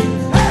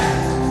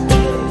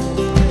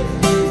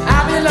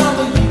 I belong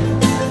with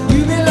you,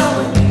 you belong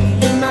with me,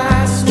 you're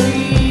my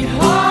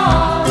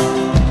sweetheart.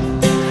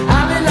 I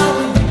belong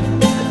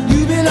with you,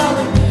 you belong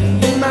with me,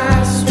 you're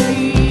my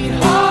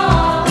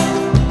sweetheart.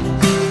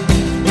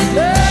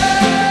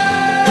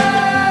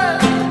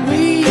 Love,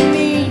 we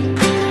need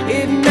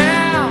it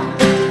now.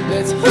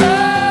 Let's hope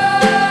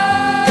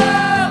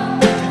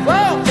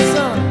for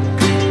some.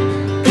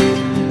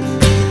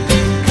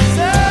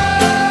 So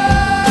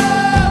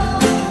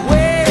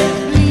we're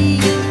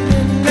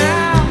bleeding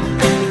now.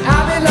 I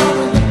belong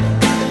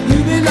with you,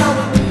 you belong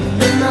with me,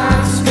 you're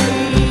my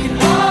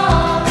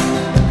sweetheart.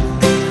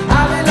 I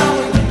belong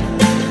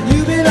with you,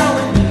 you belong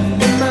with me,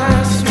 you're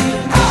my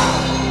sweetheart.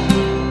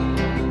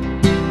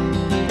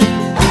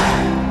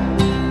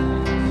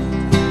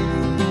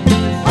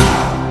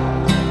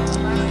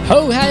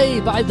 Ho Hey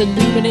by the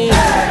Lumineers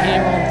right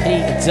here on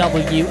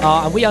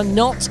PWR. And we are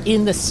not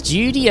in the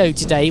studio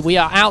today. We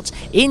are out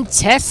in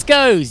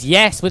Tesco's.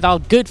 Yes, with our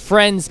good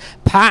friends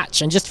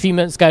Patch. And just a few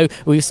minutes ago,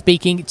 we were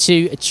speaking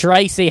to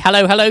Tracy.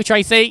 Hello,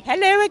 Tracy.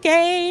 Hello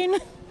again.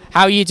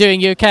 How are you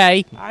doing? You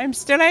okay? I'm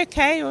still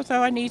okay,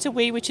 although I need a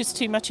wee, which is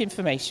too much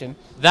information.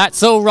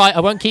 That's all right. I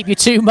won't keep you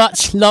too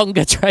much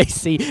longer,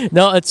 Tracy.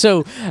 Not at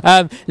all.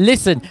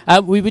 Listen,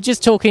 we were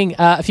just talking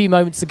a few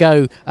moments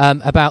ago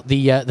about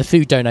the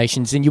food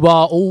donations, and you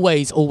are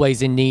always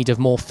in need of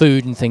more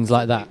food and things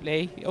like that.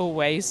 Absolutely.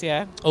 Always,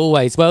 yeah.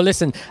 Always. Well,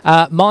 listen,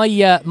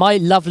 my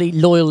lovely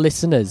loyal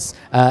listeners,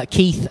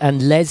 Keith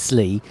and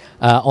Leslie,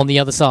 on the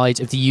other side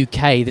of the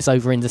UK, this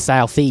over in the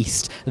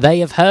southeast, they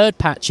have heard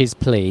Patch's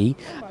plea,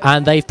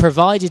 and they've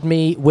provided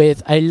me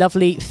with a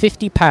lovely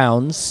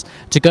 £50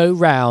 to go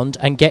round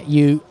and get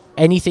you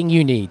anything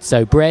you need.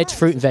 So bread,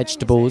 fruit and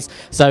vegetables.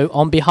 So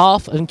on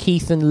behalf of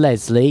Keith and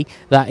Leslie,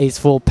 that is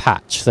for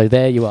Patch. So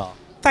there you are.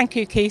 Thank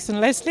you, Keith and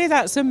Leslie.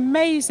 That's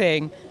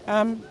amazing.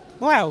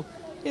 Wow.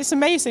 It's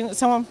amazing that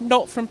someone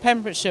not from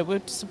Pembrokeshire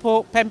would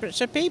support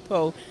Pembrokeshire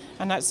people.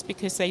 And that's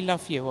because they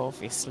love you,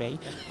 obviously.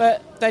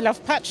 But they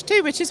love Patch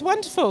too, which is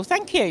wonderful.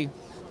 Thank you.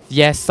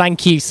 Yes,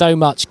 thank you so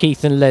much,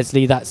 Keith and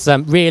Leslie. That's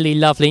really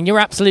lovely. And you're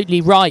absolutely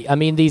right. I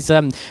mean, these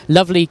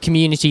lovely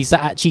communities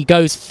that actually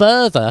goes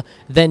further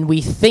than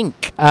we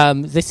think.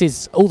 This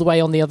is all the way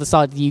on the other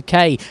side of the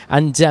UK.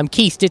 And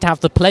Keith did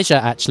have the pleasure,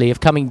 actually, of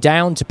coming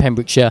down to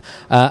Pembrokeshire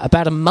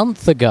about a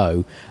month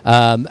ago.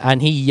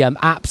 And he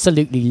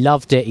absolutely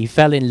loved it. He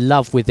fell in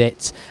love with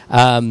it.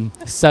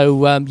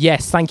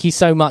 Yes, thank you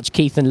so much,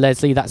 Keith and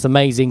Leslie. That's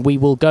amazing. We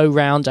will go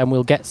round and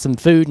we'll get some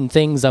food and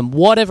things and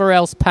whatever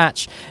else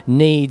Patch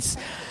needs.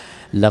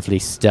 Lovely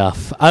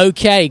stuff.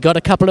 Okay, got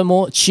a couple of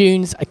more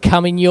tunes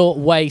coming your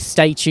way.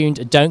 Stay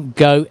tuned. Don't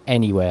go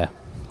anywhere.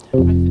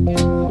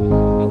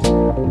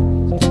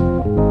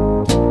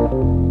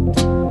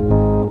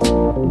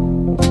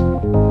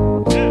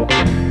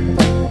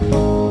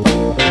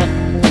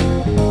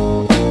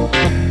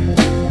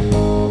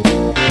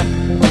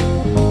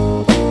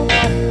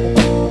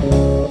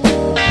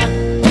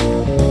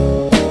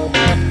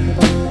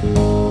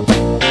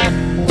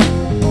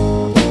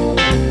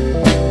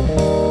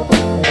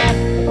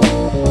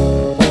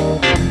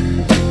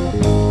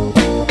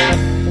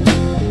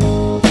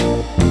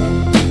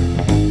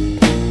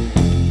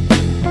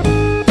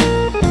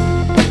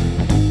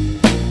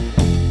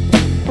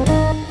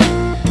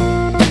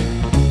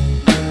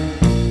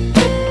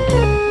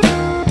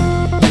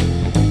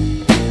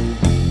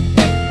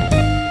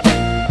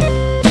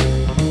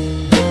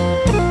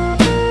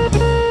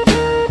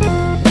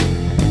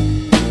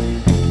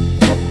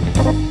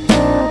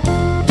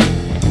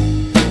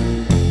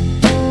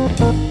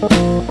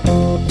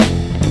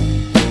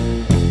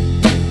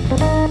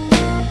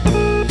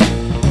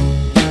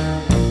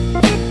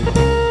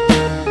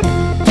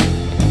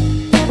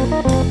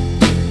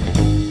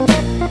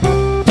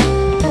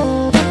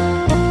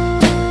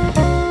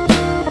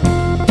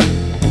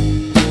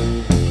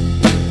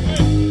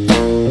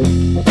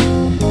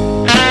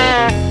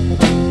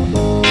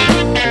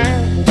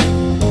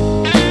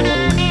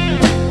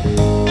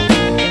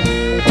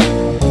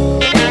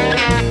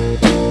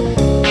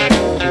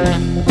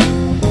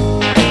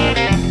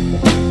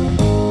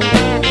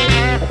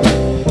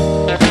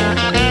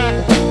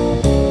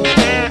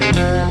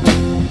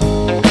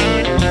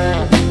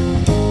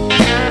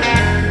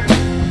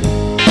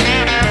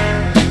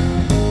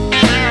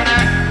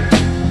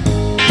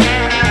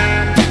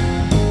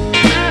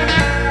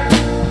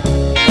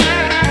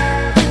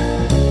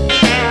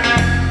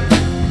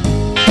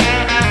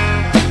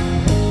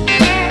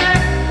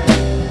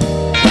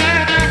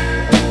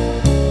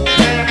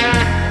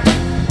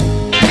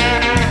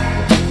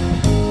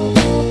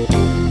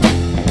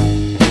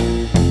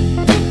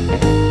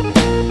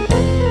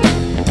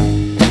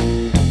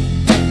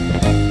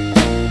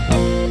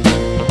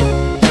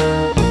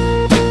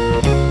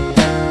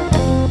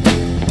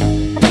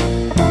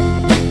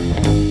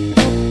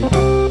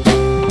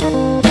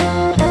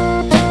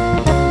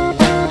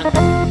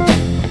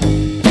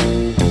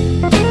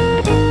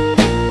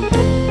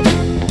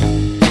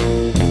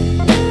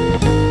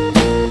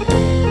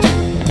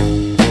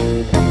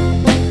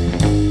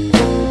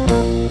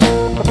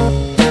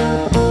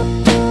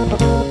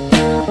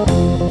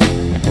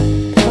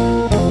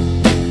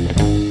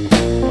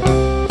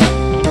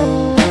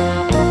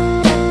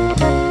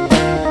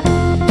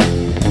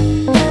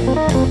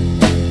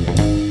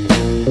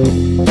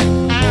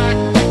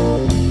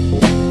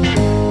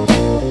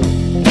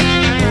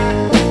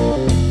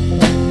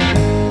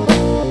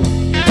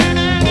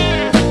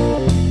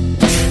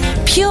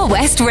 Pure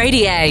West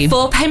Radio.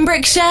 For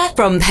Pembrokeshire,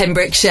 from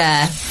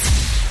Pembrokeshire.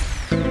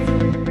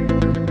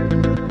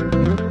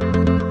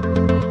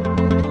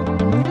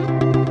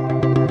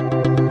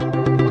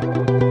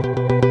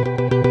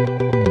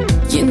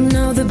 You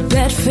know the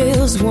bed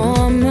feels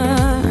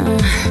warmer,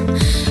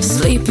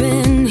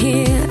 sleeping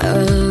here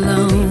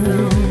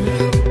alone.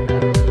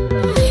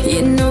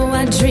 You know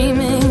I dream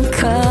in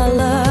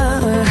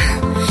color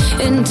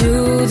and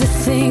do the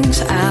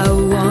things I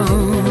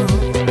want.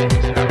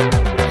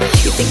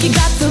 You think you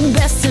got the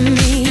best of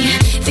me,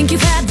 think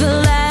you've had the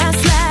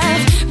last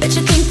laugh, bet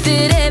you think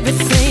that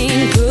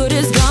everything good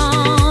is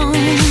gone.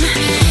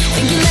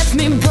 Think you left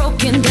me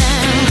broken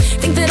down,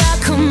 think that I'll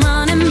come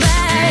running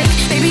back.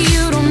 Baby,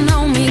 you don't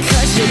know me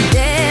 'cause you're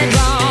dead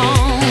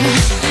wrong.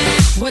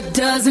 What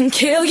doesn't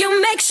kill you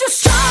makes you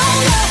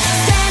stronger.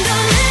 Stand a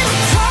little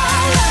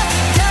taller.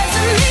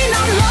 Doesn't mean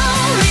I'm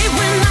lonely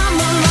when I'm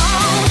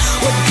alone.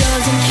 What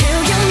doesn't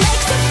kill you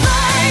makes you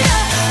fighter.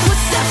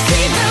 Footsteps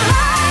even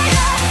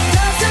lighter.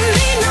 Doesn't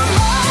mean I'm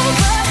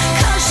over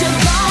 'cause you're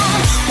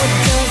gone. What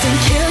doesn't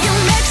kill you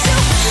makes you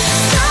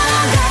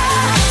stronger,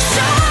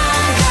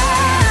 stronger.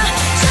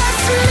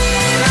 Just me,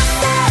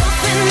 myself,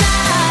 and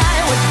I.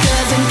 What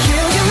doesn't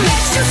kill you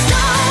makes you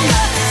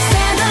stronger.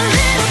 Stand a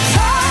little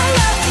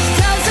taller.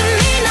 Doesn't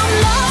mean I'm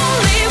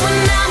lonely when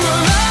I'm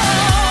alone.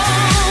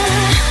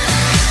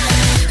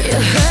 You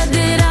heard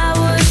that I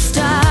was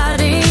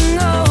starting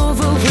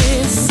over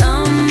with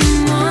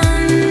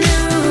someone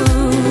new.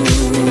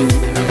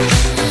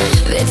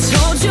 They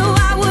told you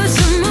I was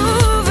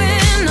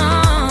moving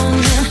on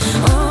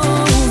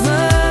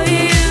over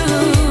you.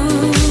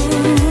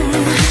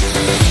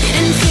 You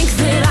didn't think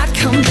that I'd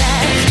come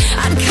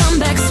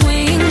back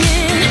swinging.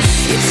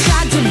 You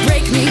tried to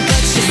break me,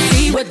 but you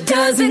see what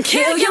doesn't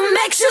kill you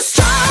makes you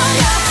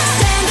stronger.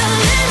 Stand a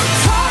little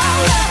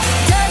taller.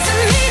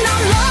 Doesn't mean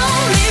I'm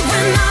lonely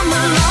when I'm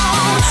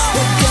alone.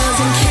 What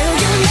doesn't kill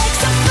you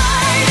makes a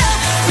fighter.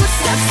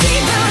 Footsteps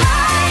even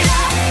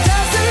lighter.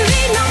 Doesn't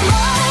mean I'm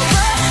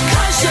over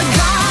 'cause you're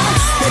gone.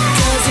 What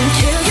doesn't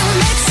kill you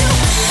makes you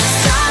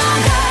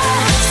stronger,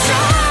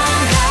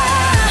 stronger.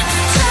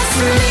 Just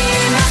me,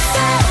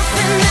 myself,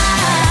 and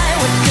I.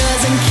 What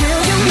doesn't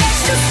kill you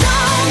makes you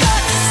stronger.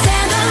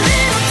 Stand a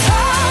little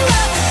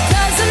taller.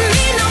 Doesn't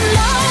mean I'm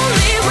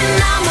lonely when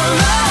I'm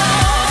alone.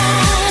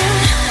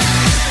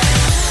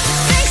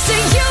 Thanks to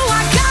you,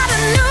 I got a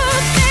new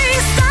thing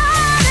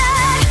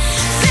started.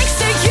 Thanks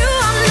to you,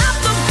 I'm not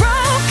the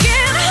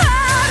broken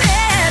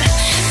hearted.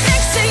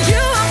 Thanks to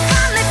you, I'm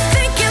finally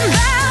thinking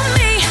about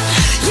me.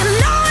 You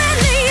know, in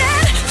the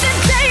end, the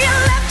day you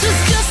left was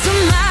just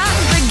my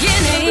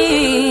beginning.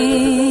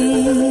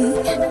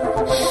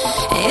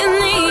 In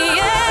the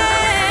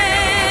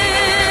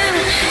end,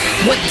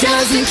 what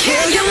doesn't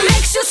kill you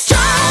makes you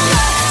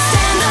stronger.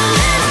 Stand a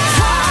little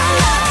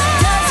taller.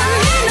 Doesn't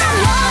mean I'm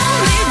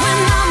lonely when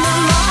I'm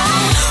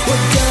alone.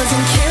 What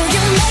doesn't kill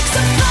you makes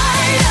a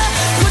fighter.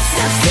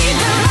 Footsteps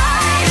even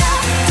lighter.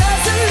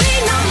 Doesn't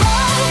mean I'm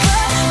over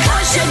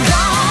 'cause you're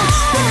gone.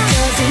 What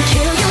doesn't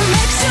kill you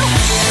makes you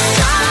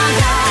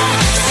stronger,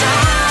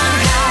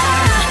 stronger.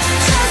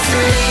 Just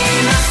me,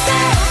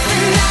 myself,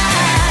 and I.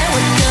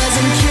 What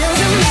doesn't kill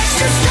you makes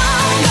you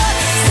stronger.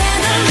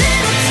 Stand a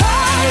little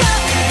taller.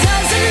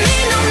 Doesn't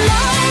mean I'm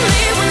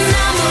lonely when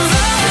I'm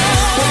alone.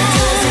 What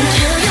doesn't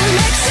kill you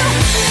makes you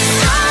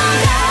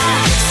stronger,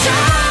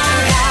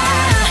 stronger.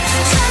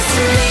 Just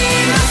me,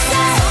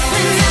 myself,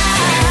 and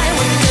I.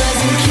 What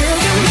doesn't kill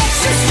you makes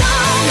you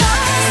stronger.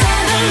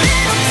 Stand a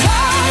little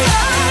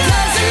taller.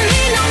 Doesn't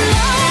mean I'm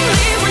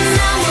lonely when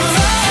I'm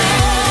alone.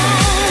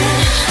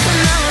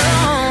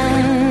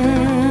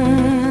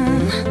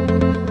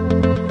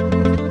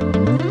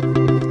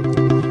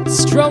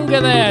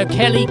 Stronger there,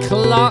 Kelly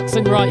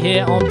Clarkson right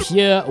here on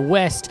Pure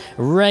West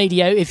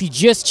Radio. If you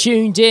just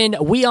tuned in,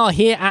 we are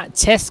here at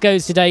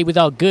Tesco's today with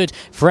our good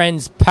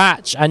friends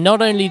Patch. And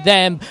not only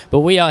them, but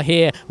we are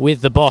here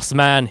with the boss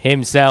man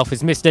himself.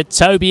 It's Mr.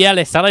 Toby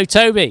Ellis. Hello,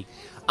 Toby.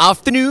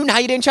 Afternoon, how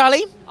you doing,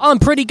 Charlie? I'm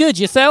pretty good.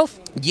 Yourself?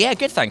 Yeah,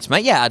 good, thanks,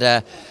 mate. Yeah, I had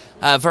a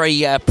very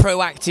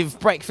proactive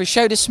breakfast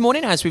show this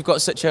morning as we've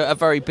got such a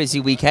very busy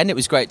weekend. It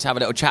was great to have a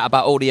little chat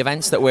about all the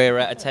events that we're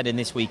attending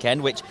this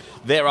weekend, which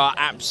there are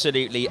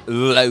absolutely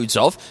loads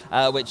of,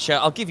 which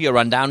I'll give you a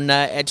rundown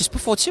just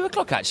before 2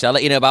 o'clock, actually. I'll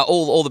let you know about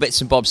all the bits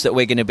and bobs that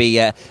we're going to be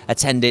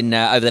attending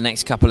over the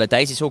next couple of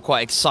days. It's all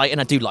quite exciting.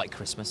 I do like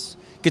Christmas.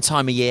 Good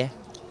time of year.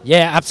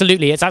 Yeah,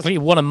 absolutely. It's actually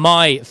one of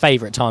my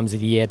favourite times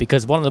of the year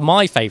because one of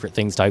my favourite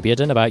things, Toby, I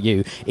don't know about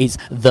you, is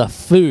the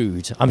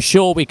food. I'm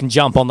sure we can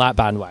jump on that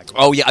bandwagon.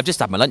 Oh, yeah, I've just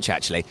had my lunch,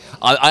 actually.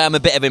 I am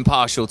a bit of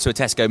impartial to a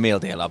Tesco meal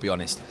deal, I'll be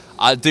honest.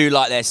 I do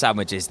like their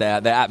sandwiches.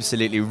 They're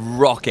absolutely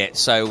rocket.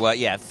 So,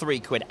 yeah,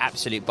 £3,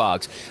 absolute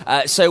bargains.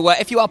 So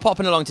if you are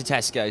popping along to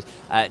Tesco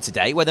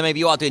today, whether maybe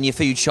you are doing your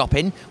food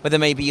shopping, whether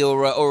maybe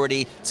you're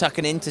already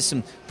tucking into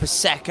some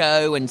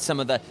Prosecco and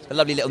some of the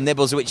lovely little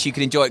nibbles which you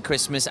can enjoy at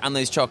Christmas and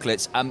those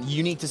chocolates,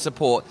 you need to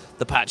support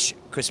the Patch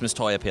Christmas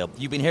Toy Appeal.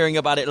 You've been hearing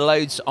about it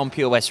loads on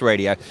Pure West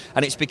Radio,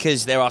 and it's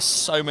because there are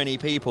so many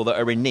people that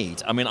are in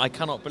need. I mean, I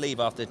cannot believe,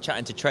 after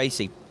chatting to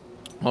Tracy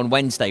on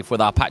Wednesday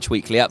for our Patch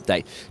Weekly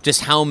update,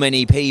 just how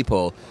many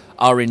people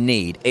are in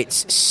need.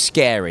 It's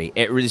scary.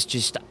 It was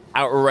just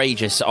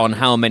outrageous on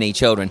how many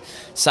children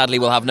sadly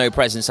will have no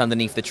presents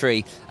underneath the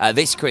tree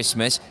this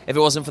Christmas if it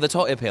wasn't for the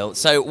Toy Appeal.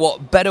 So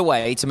what better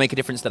way to make a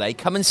difference today?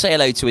 Come and say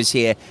hello to us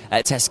here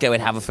at Tesco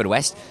in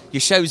Haverfordwest.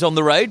 Your show's on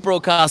the road,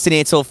 broadcasting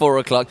here till 4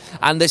 o'clock,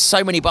 and there's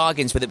so many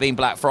bargains with it being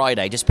Black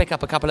Friday. Just pick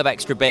up a couple of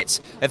extra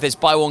bits. If there's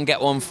buy one get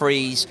one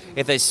frees,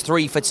 if there's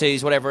 3 for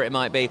 2s, whatever it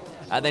might be,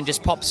 then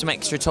just pop some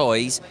extra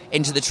toys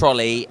into the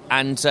trolley,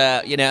 and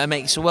it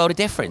makes a world of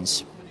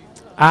difference.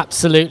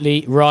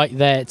 Absolutely right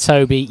there,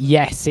 Toby.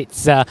 Yes,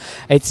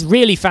 it's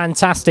really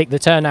fantastic, the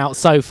turnout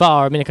so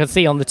far. I mean, I can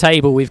see on the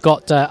table we've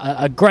got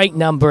a great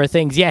number of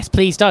things. Yes,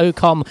 please do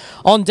come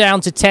on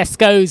down to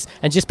Tesco's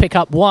and just pick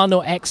up 1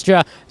 or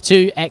extra,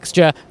 2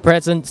 extra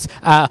presents.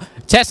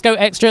 Tesco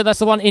Extra, that's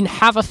the one in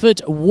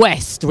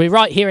Haverfordwest. We're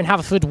right here in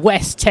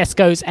Haverfordwest,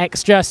 Tesco's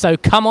Extra. So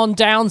come on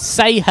down,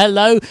 say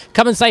hello.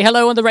 Come and say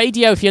hello on the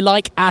radio if you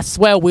like as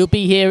well. We'll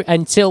be here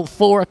until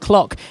 4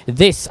 o'clock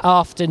this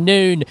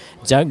afternoon.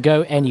 Don't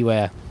go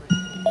anywhere.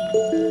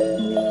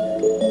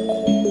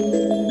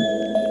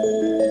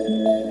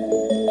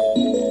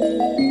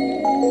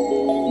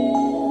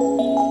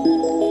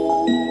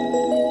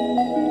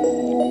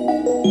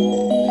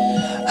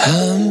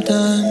 I'm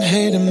done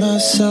hating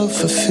myself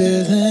for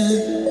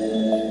feeling.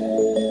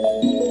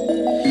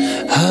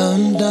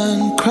 I'm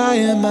done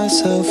crying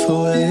myself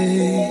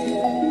away.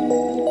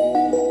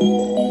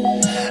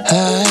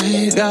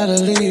 I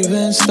gotta leave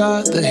and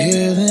start the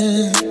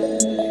healing.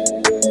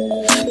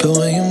 But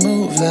when you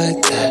move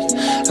like that,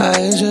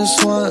 I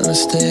just wanna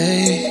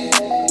stay.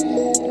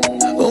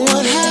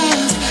 What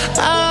have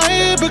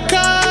I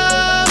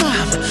become?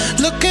 I'm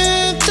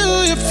looking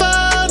through your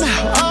phone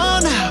now, oh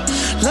now.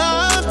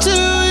 Love to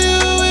you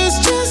is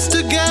just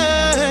a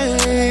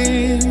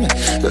game.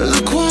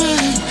 Look what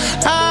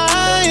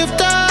I have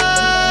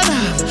done.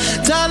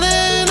 I'm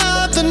dialing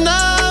out the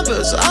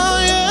numbers, oh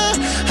yeah.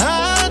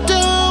 I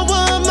don't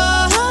want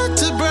my heart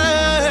to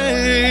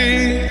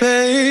break,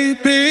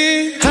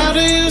 baby. How do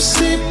you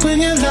sleep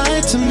when you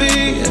lie to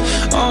me?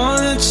 All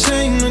that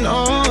shame and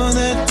all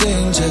that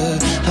danger.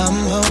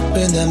 I'm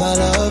hoping that my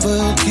love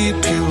will keep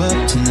you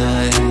up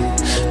tonight,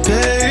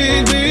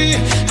 baby.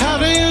 How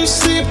do you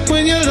sleep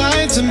when you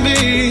lie to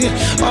me?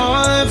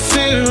 All that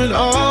fear and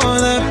all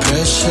that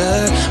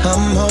pressure.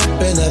 I'm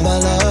hoping that my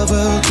love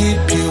will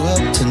keep you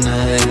up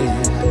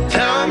tonight.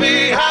 Tell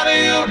me, how do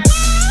you?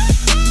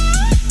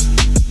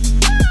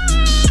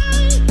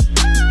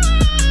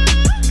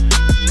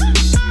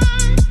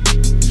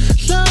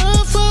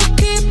 Love will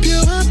keep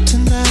you up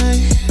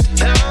tonight.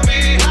 Tell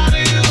me, how do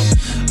you?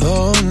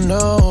 Oh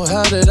no,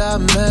 how did I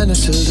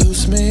manage to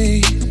lose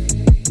me?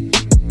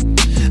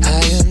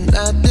 I am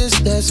not this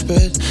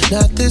desperate,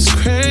 not this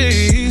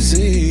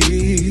crazy.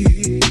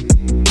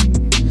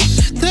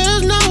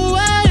 There's no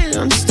way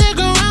I'm stick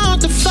around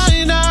to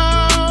find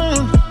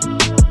out.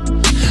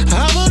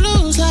 I won't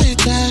lose like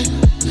that,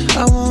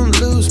 I won't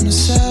lose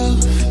myself.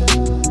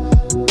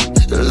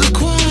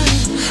 Look what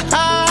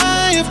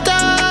I have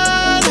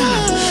done,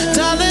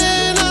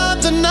 dialing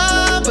up the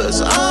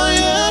numbers, oh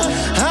yeah.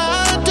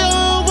 I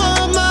don't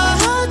want my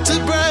heart to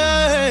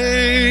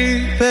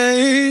break,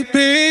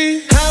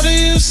 baby. How do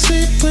you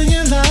sleep when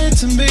you lie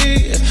to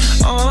me?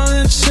 All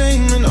that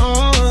shame and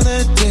all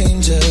that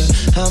danger.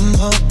 I'm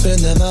hoping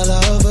that my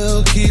love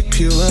will keep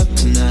you up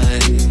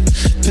tonight,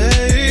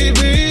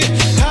 baby.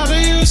 How do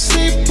you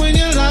sleep when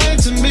you lie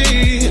to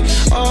me?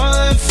 All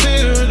that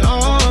fear and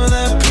all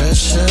that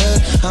pressure.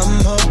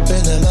 I'm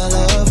hoping that my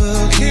love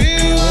will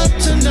keep you up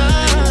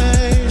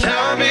tonight.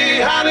 Tell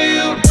me, how do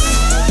you?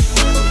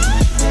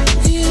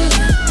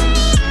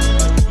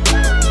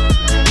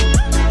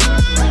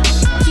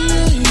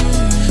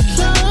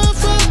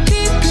 Love will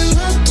keep you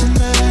up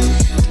tonight.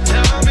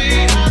 Tell me,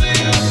 how do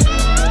you?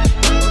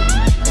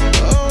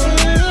 Oh,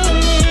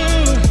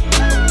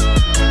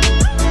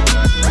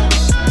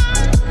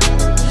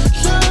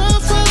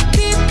 love will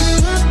keep you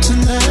up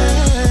tonight,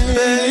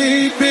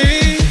 baby.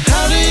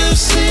 How do you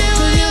sleep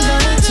when you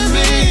lie to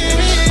me?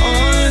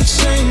 All that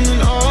shame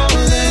and all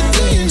that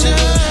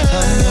danger.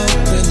 I'm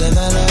hoping that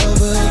my love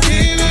will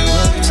keep you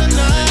up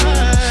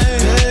tonight,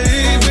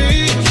 baby.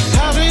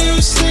 How do you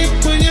sleep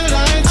when you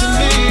lie to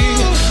me?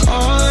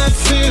 All that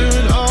fear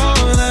and all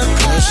that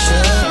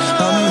pressure.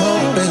 I'm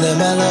hoping that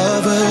my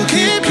love will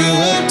keep you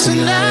up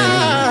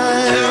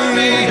tonight. Tell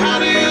me, how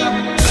do you?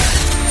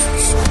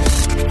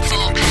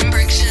 For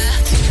Pembrokeshire,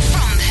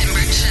 from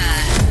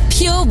Pembrokeshire,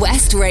 Pure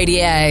West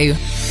Radio.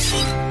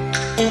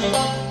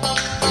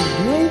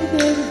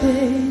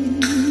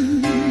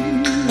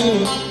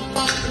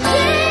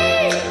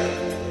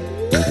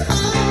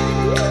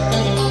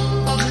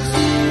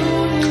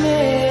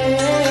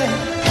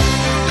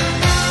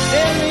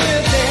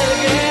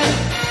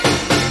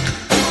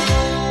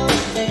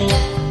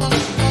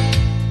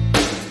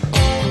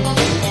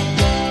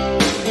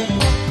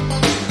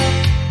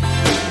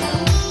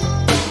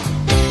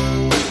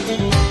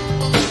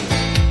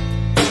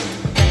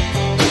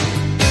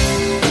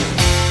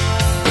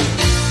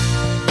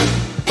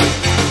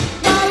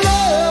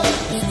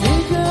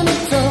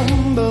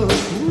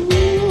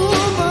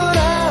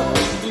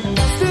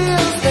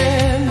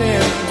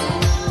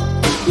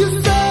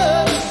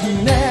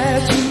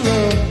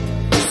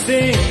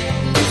 think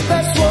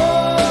that's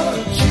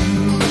what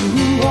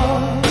you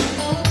are.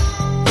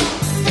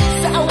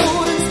 I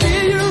wouldn't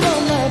steer you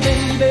wrong, my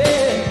baby.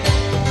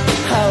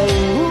 I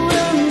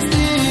wouldn't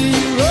steer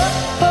you wrong.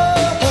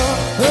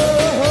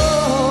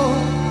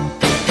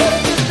 But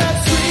it's that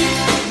sweet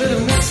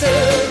little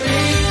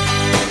mystery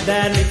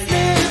that makes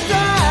me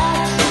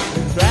try,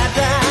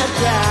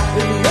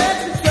 it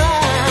makes me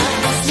try.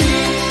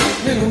 Sweet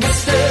little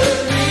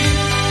mystery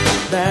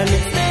that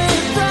makes me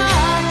try.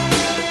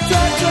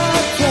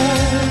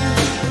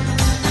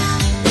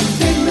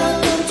 Did not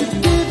come to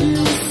give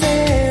you a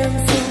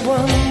sense of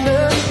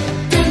wonder.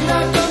 Did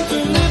not come to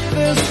lift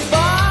this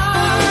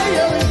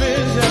fire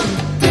vision.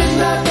 Did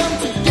not come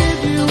to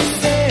give you a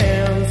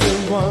sense of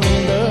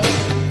wonder.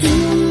 Do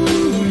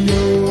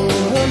your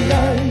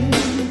life.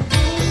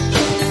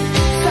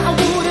 I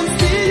wouldn't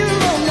steer you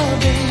wrong, my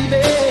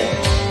baby.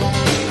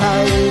 I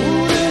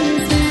wouldn't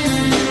steer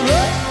you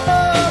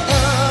wrong.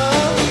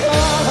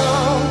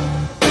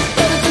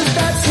 But it's just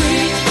that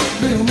sweet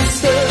little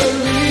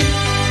mystery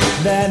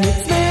that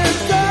makes me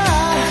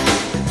try.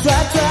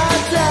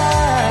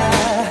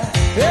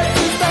 It's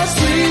just that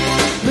sweet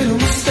little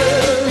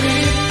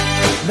mystery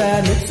that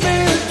makes me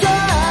try.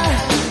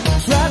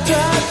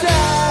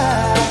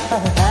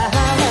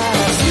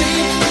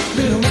 Sweet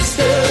little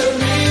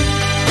mystery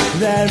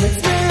that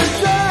makes me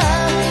try.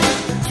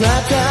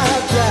 That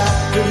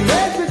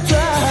makes me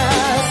try.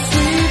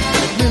 Sweet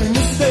little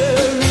mystery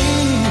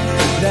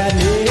that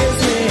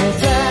makes me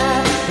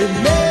try. It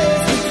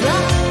makes me try.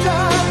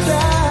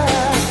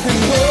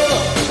 And oh,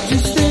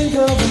 just think of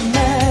the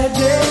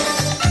magic.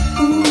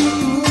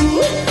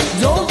 Ooh,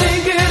 don't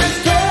think it is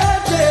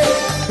tragic.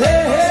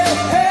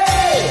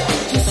 Hey,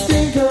 just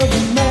think of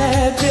the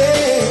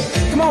magic.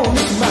 Come on,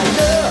 my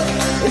love,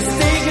 it's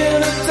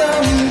taking a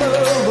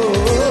tumble.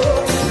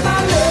 My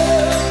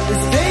love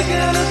is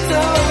taking a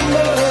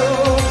tumble.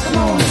 Come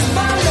on,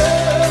 my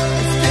love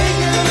is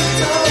taking a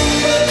tumble.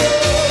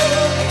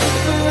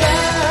 But I'm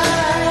still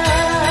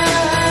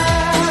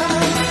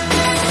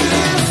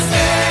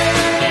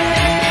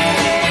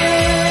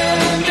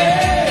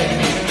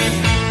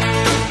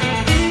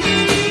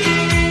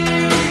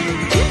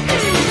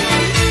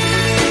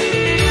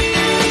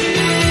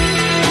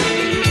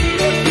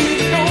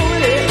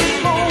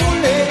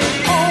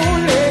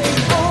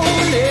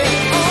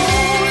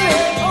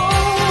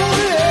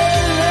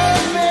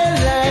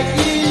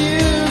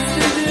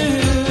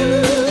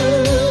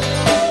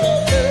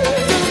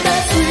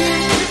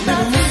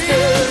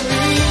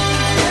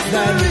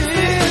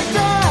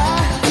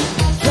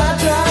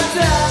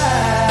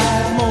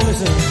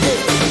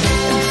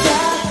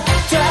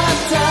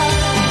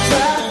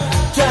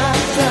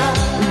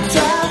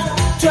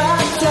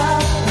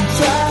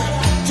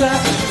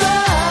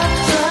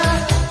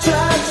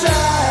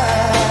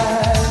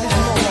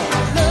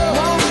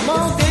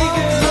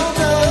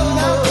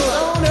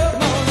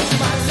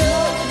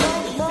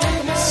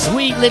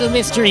Sweet Little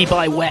Mystery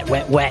by Wet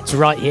Wet Wet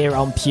right here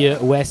on Pure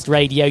West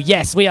Radio.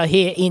 Yes, we are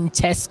here in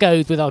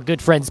Tesco's with our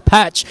good friends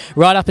Patch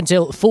right up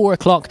until 4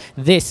 o'clock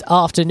this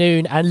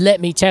afternoon. And let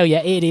me tell you,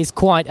 it is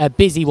quite a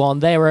busy one.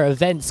 There are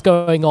events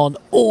going on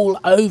all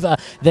over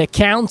the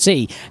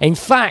county. In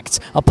fact,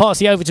 I'll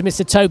pass you over to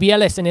Mr. Toby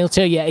Ellis and he'll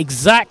tell you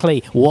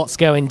exactly what's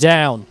going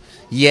down.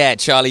 Yeah,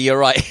 Charlie, you're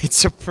right.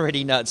 It's a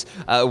pretty nuts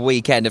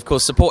weekend. Of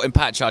course, supporting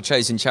Patch, our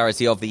chosen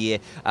charity of the year,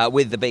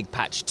 with the big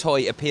Patch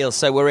toy appeal.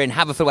 So we're in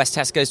Haverfordwest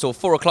Tesco's till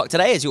 4 o'clock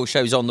today as your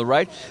show's on the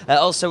road.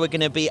 Also, we're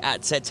going to be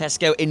at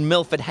Tesco in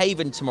Milford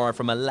Haven tomorrow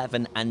from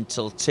 11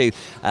 until 2.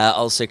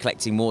 Also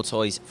collecting more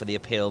toys for the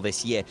appeal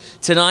this year.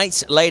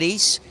 Tonight,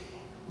 ladies,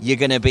 you're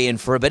going to be in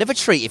for a bit of a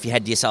treat if you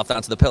head yourself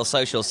down to the Pill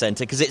Social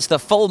Centre because it's the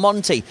Full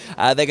Monty.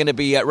 They're going to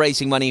be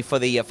raising money for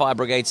the Fire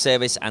Brigade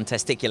Service and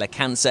testicular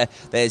cancer.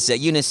 There's a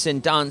Unison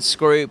Dance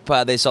Group.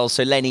 There's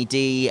also Lenny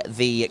D,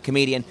 the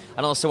comedian,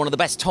 and also one of the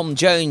best Tom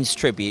Jones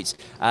tributes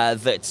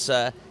that's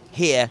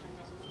here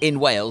in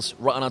Wales,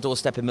 right on our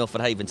doorstep in Milford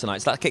Haven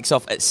tonight. So that kicks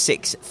off at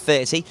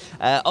 6:30.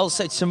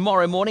 Also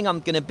tomorrow morning, I'm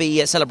going to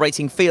be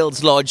celebrating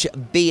Fields Lodge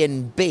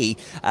B&B.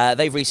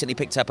 They've recently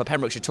picked up a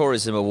Pembrokeshire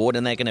Tourism Award,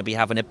 and they're going to be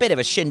having a bit of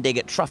a shindig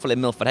at Truffle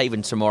in Milford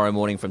Haven tomorrow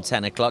morning from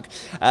 10 o'clock.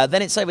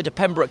 Then it's over to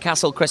Pembroke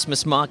Castle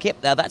Christmas Market.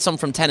 That's on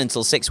from 10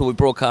 until 6. We'll be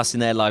broadcasting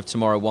there live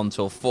tomorrow, 1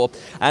 till 4.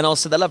 And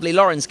also the lovely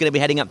Lauren's going to be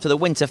heading up to the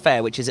Winter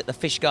Fair, which is at the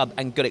Fishguard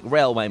and Goodwick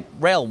Railway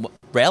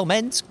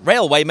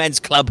Men's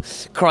Club.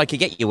 Crikey,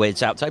 get your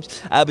words out,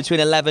 types.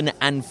 Between 11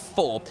 and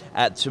 4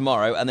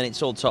 tomorrow, and then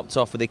it's all topped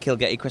off with the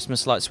Kilgetty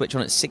Christmas light switch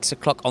on at 6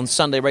 o'clock on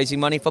Sunday, raising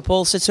money for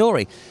Paul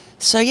Sartori.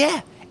 So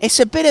yeah, it's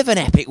a bit of an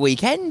epic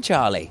weekend,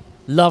 Charlie.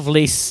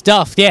 Lovely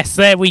stuff. Yes,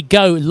 there we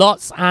go.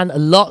 Lots and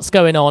lots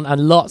going on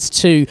and lots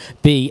to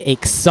be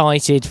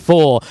excited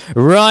for.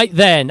 Right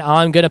then,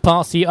 I'm going to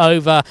pass you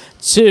over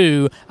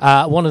to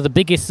one of the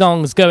biggest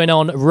songs going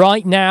on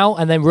right now,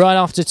 and then right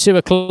after 2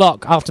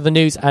 o'clock, after the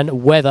news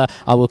and weather,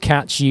 I will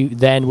catch you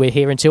then. We're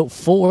here until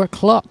 4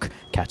 o'clock.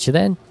 Catch you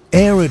then.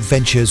 Air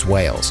Adventures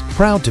Wales,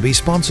 proud to be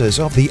sponsors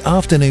of the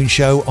afternoon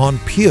show on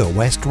Pure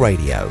West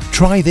Radio.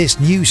 Try this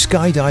new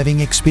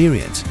skydiving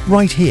experience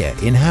right here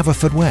in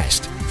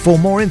Haverfordwest. For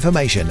more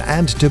information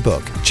and to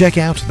book, check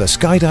out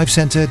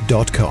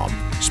theskydivecentre.com.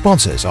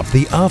 Sponsors of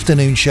the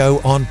afternoon show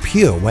on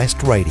Pure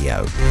West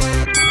Radio.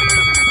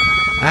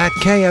 At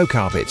KO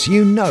Carpets,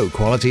 you know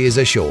quality is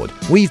assured.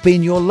 We've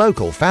been your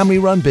local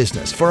family-run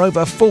business for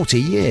over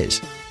 40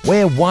 years.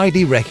 We're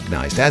widely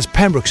recognised as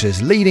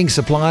Pembroke's leading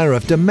supplier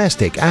of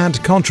domestic and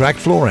contract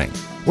flooring.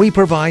 We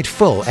provide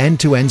full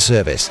end-to-end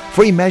service,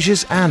 free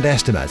measures and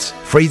estimates,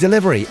 free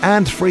delivery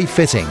and free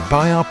fitting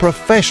by our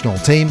professional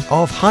team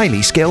of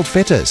highly skilled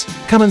fitters.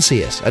 Come and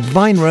see us at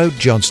Vine Road,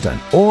 Johnston,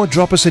 or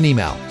drop us an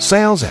email,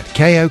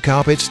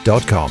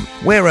 sales@kocarpets.com.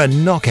 We're a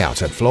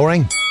knockout at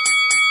flooring.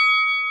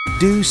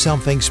 Do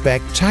something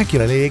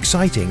spectacularly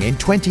exciting in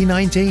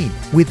 2019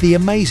 with the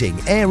amazing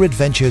Air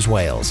Adventures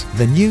Wales,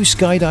 the new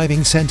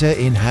skydiving centre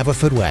in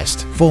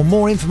Haverfordwest. For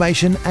more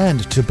information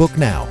and to book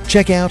now,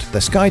 check out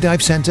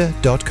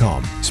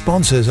theskydivecentre.com.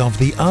 Sponsors of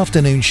the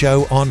afternoon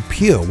show on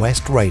Pure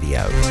West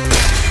Radio.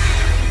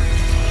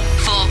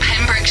 For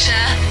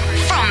Pembrokeshire,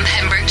 from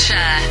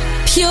Pembrokeshire,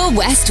 Pure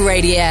West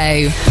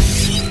Radio.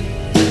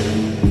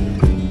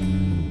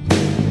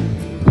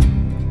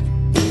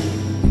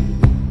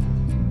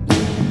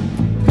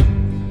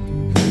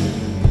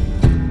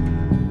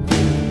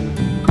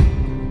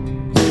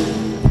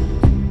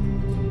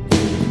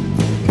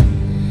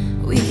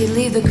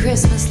 Leave the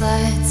Christmas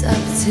lights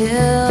up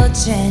till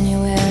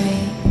January.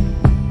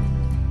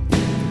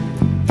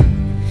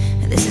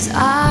 This is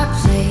our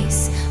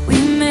place, we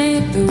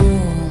make the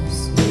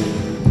rules.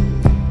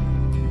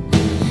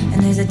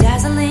 And there's a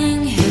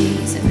dazzling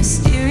haze, a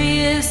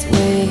mysterious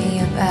way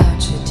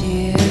about you,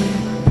 dear.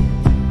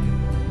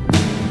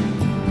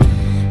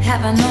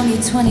 Have I known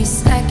you 20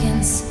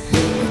 seconds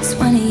or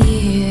 20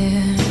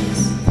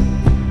 years?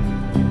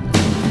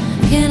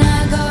 Can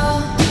I go?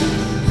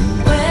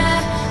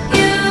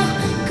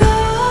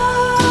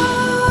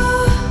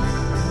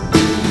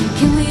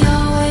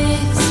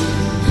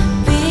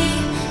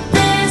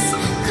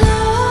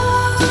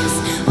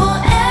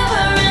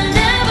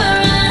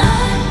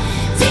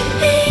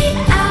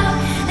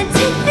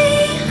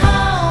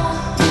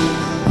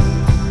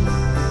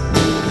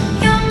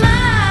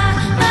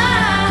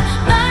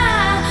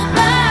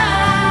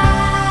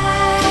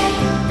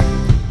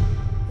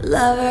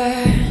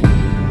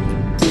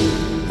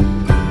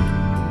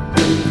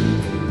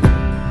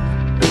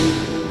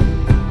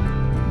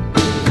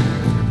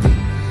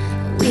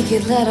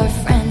 Could let our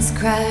friends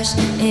crash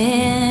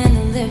in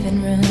the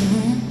living room.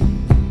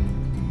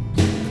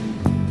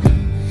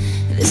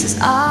 This is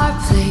our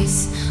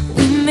place,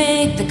 we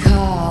make the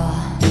call.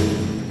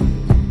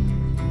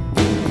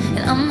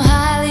 And I'm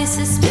highly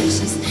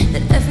suspicious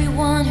that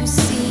everyone who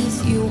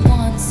sees you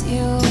wants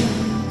you.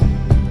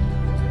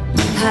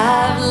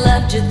 I've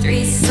loved you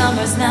 3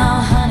 summers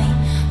now, honey,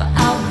 but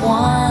I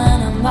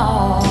want them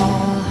all.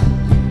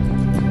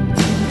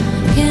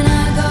 Can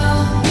I go?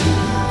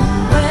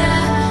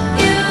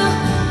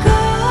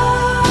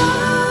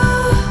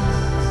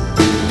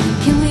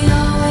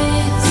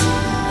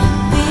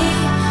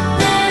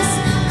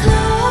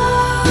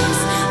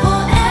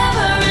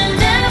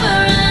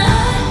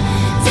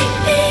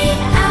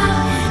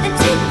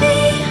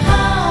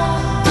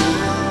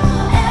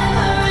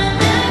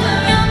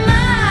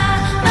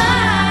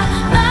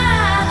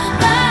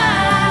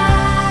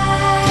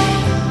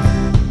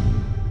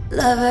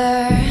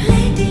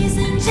 Ladies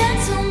and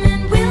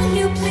gentlemen, will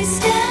you please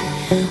stand?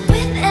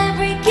 With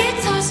every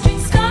guitar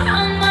string scar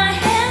on my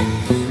hand,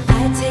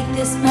 I take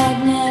this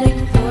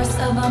magnetic force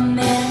of a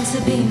man to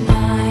be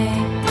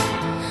my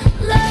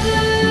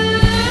lover.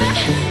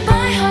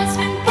 My heart's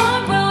been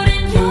borrowed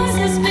and yours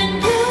has been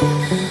blue.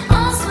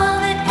 All's well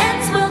that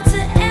ends well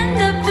to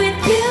end up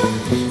with you.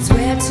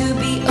 Swear to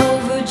be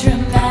over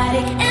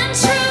dramatic and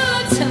true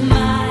to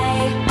my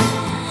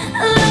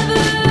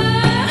lover.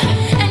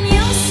 And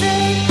you'll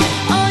say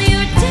all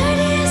your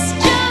dirtiest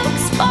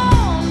jokes for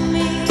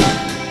me.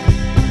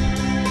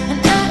 And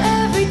at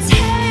every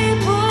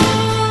table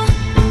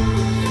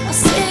I'll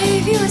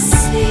save you a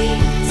seat.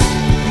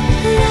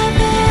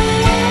 Lover,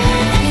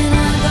 can I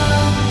go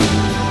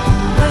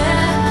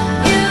where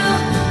you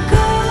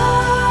go?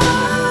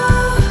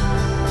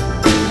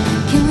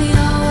 Can we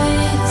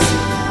always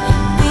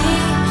be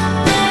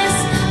this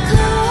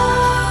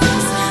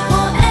close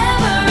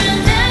forever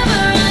and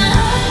ever?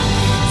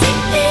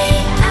 Take me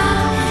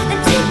out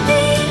and take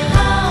me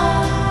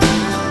home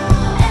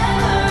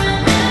forever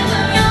and ever.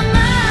 You're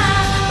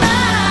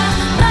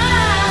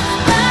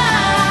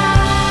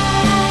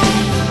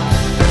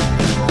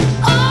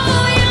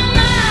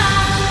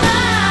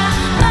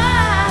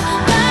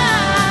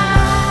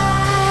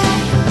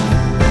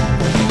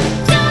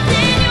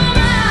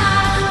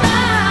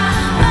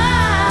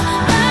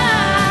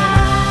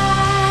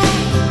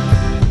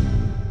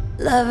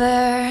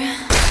lover.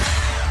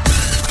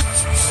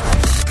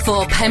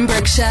 For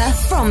Pembrokeshire,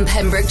 from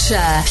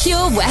Pembrokeshire,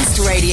 Pure West Radio.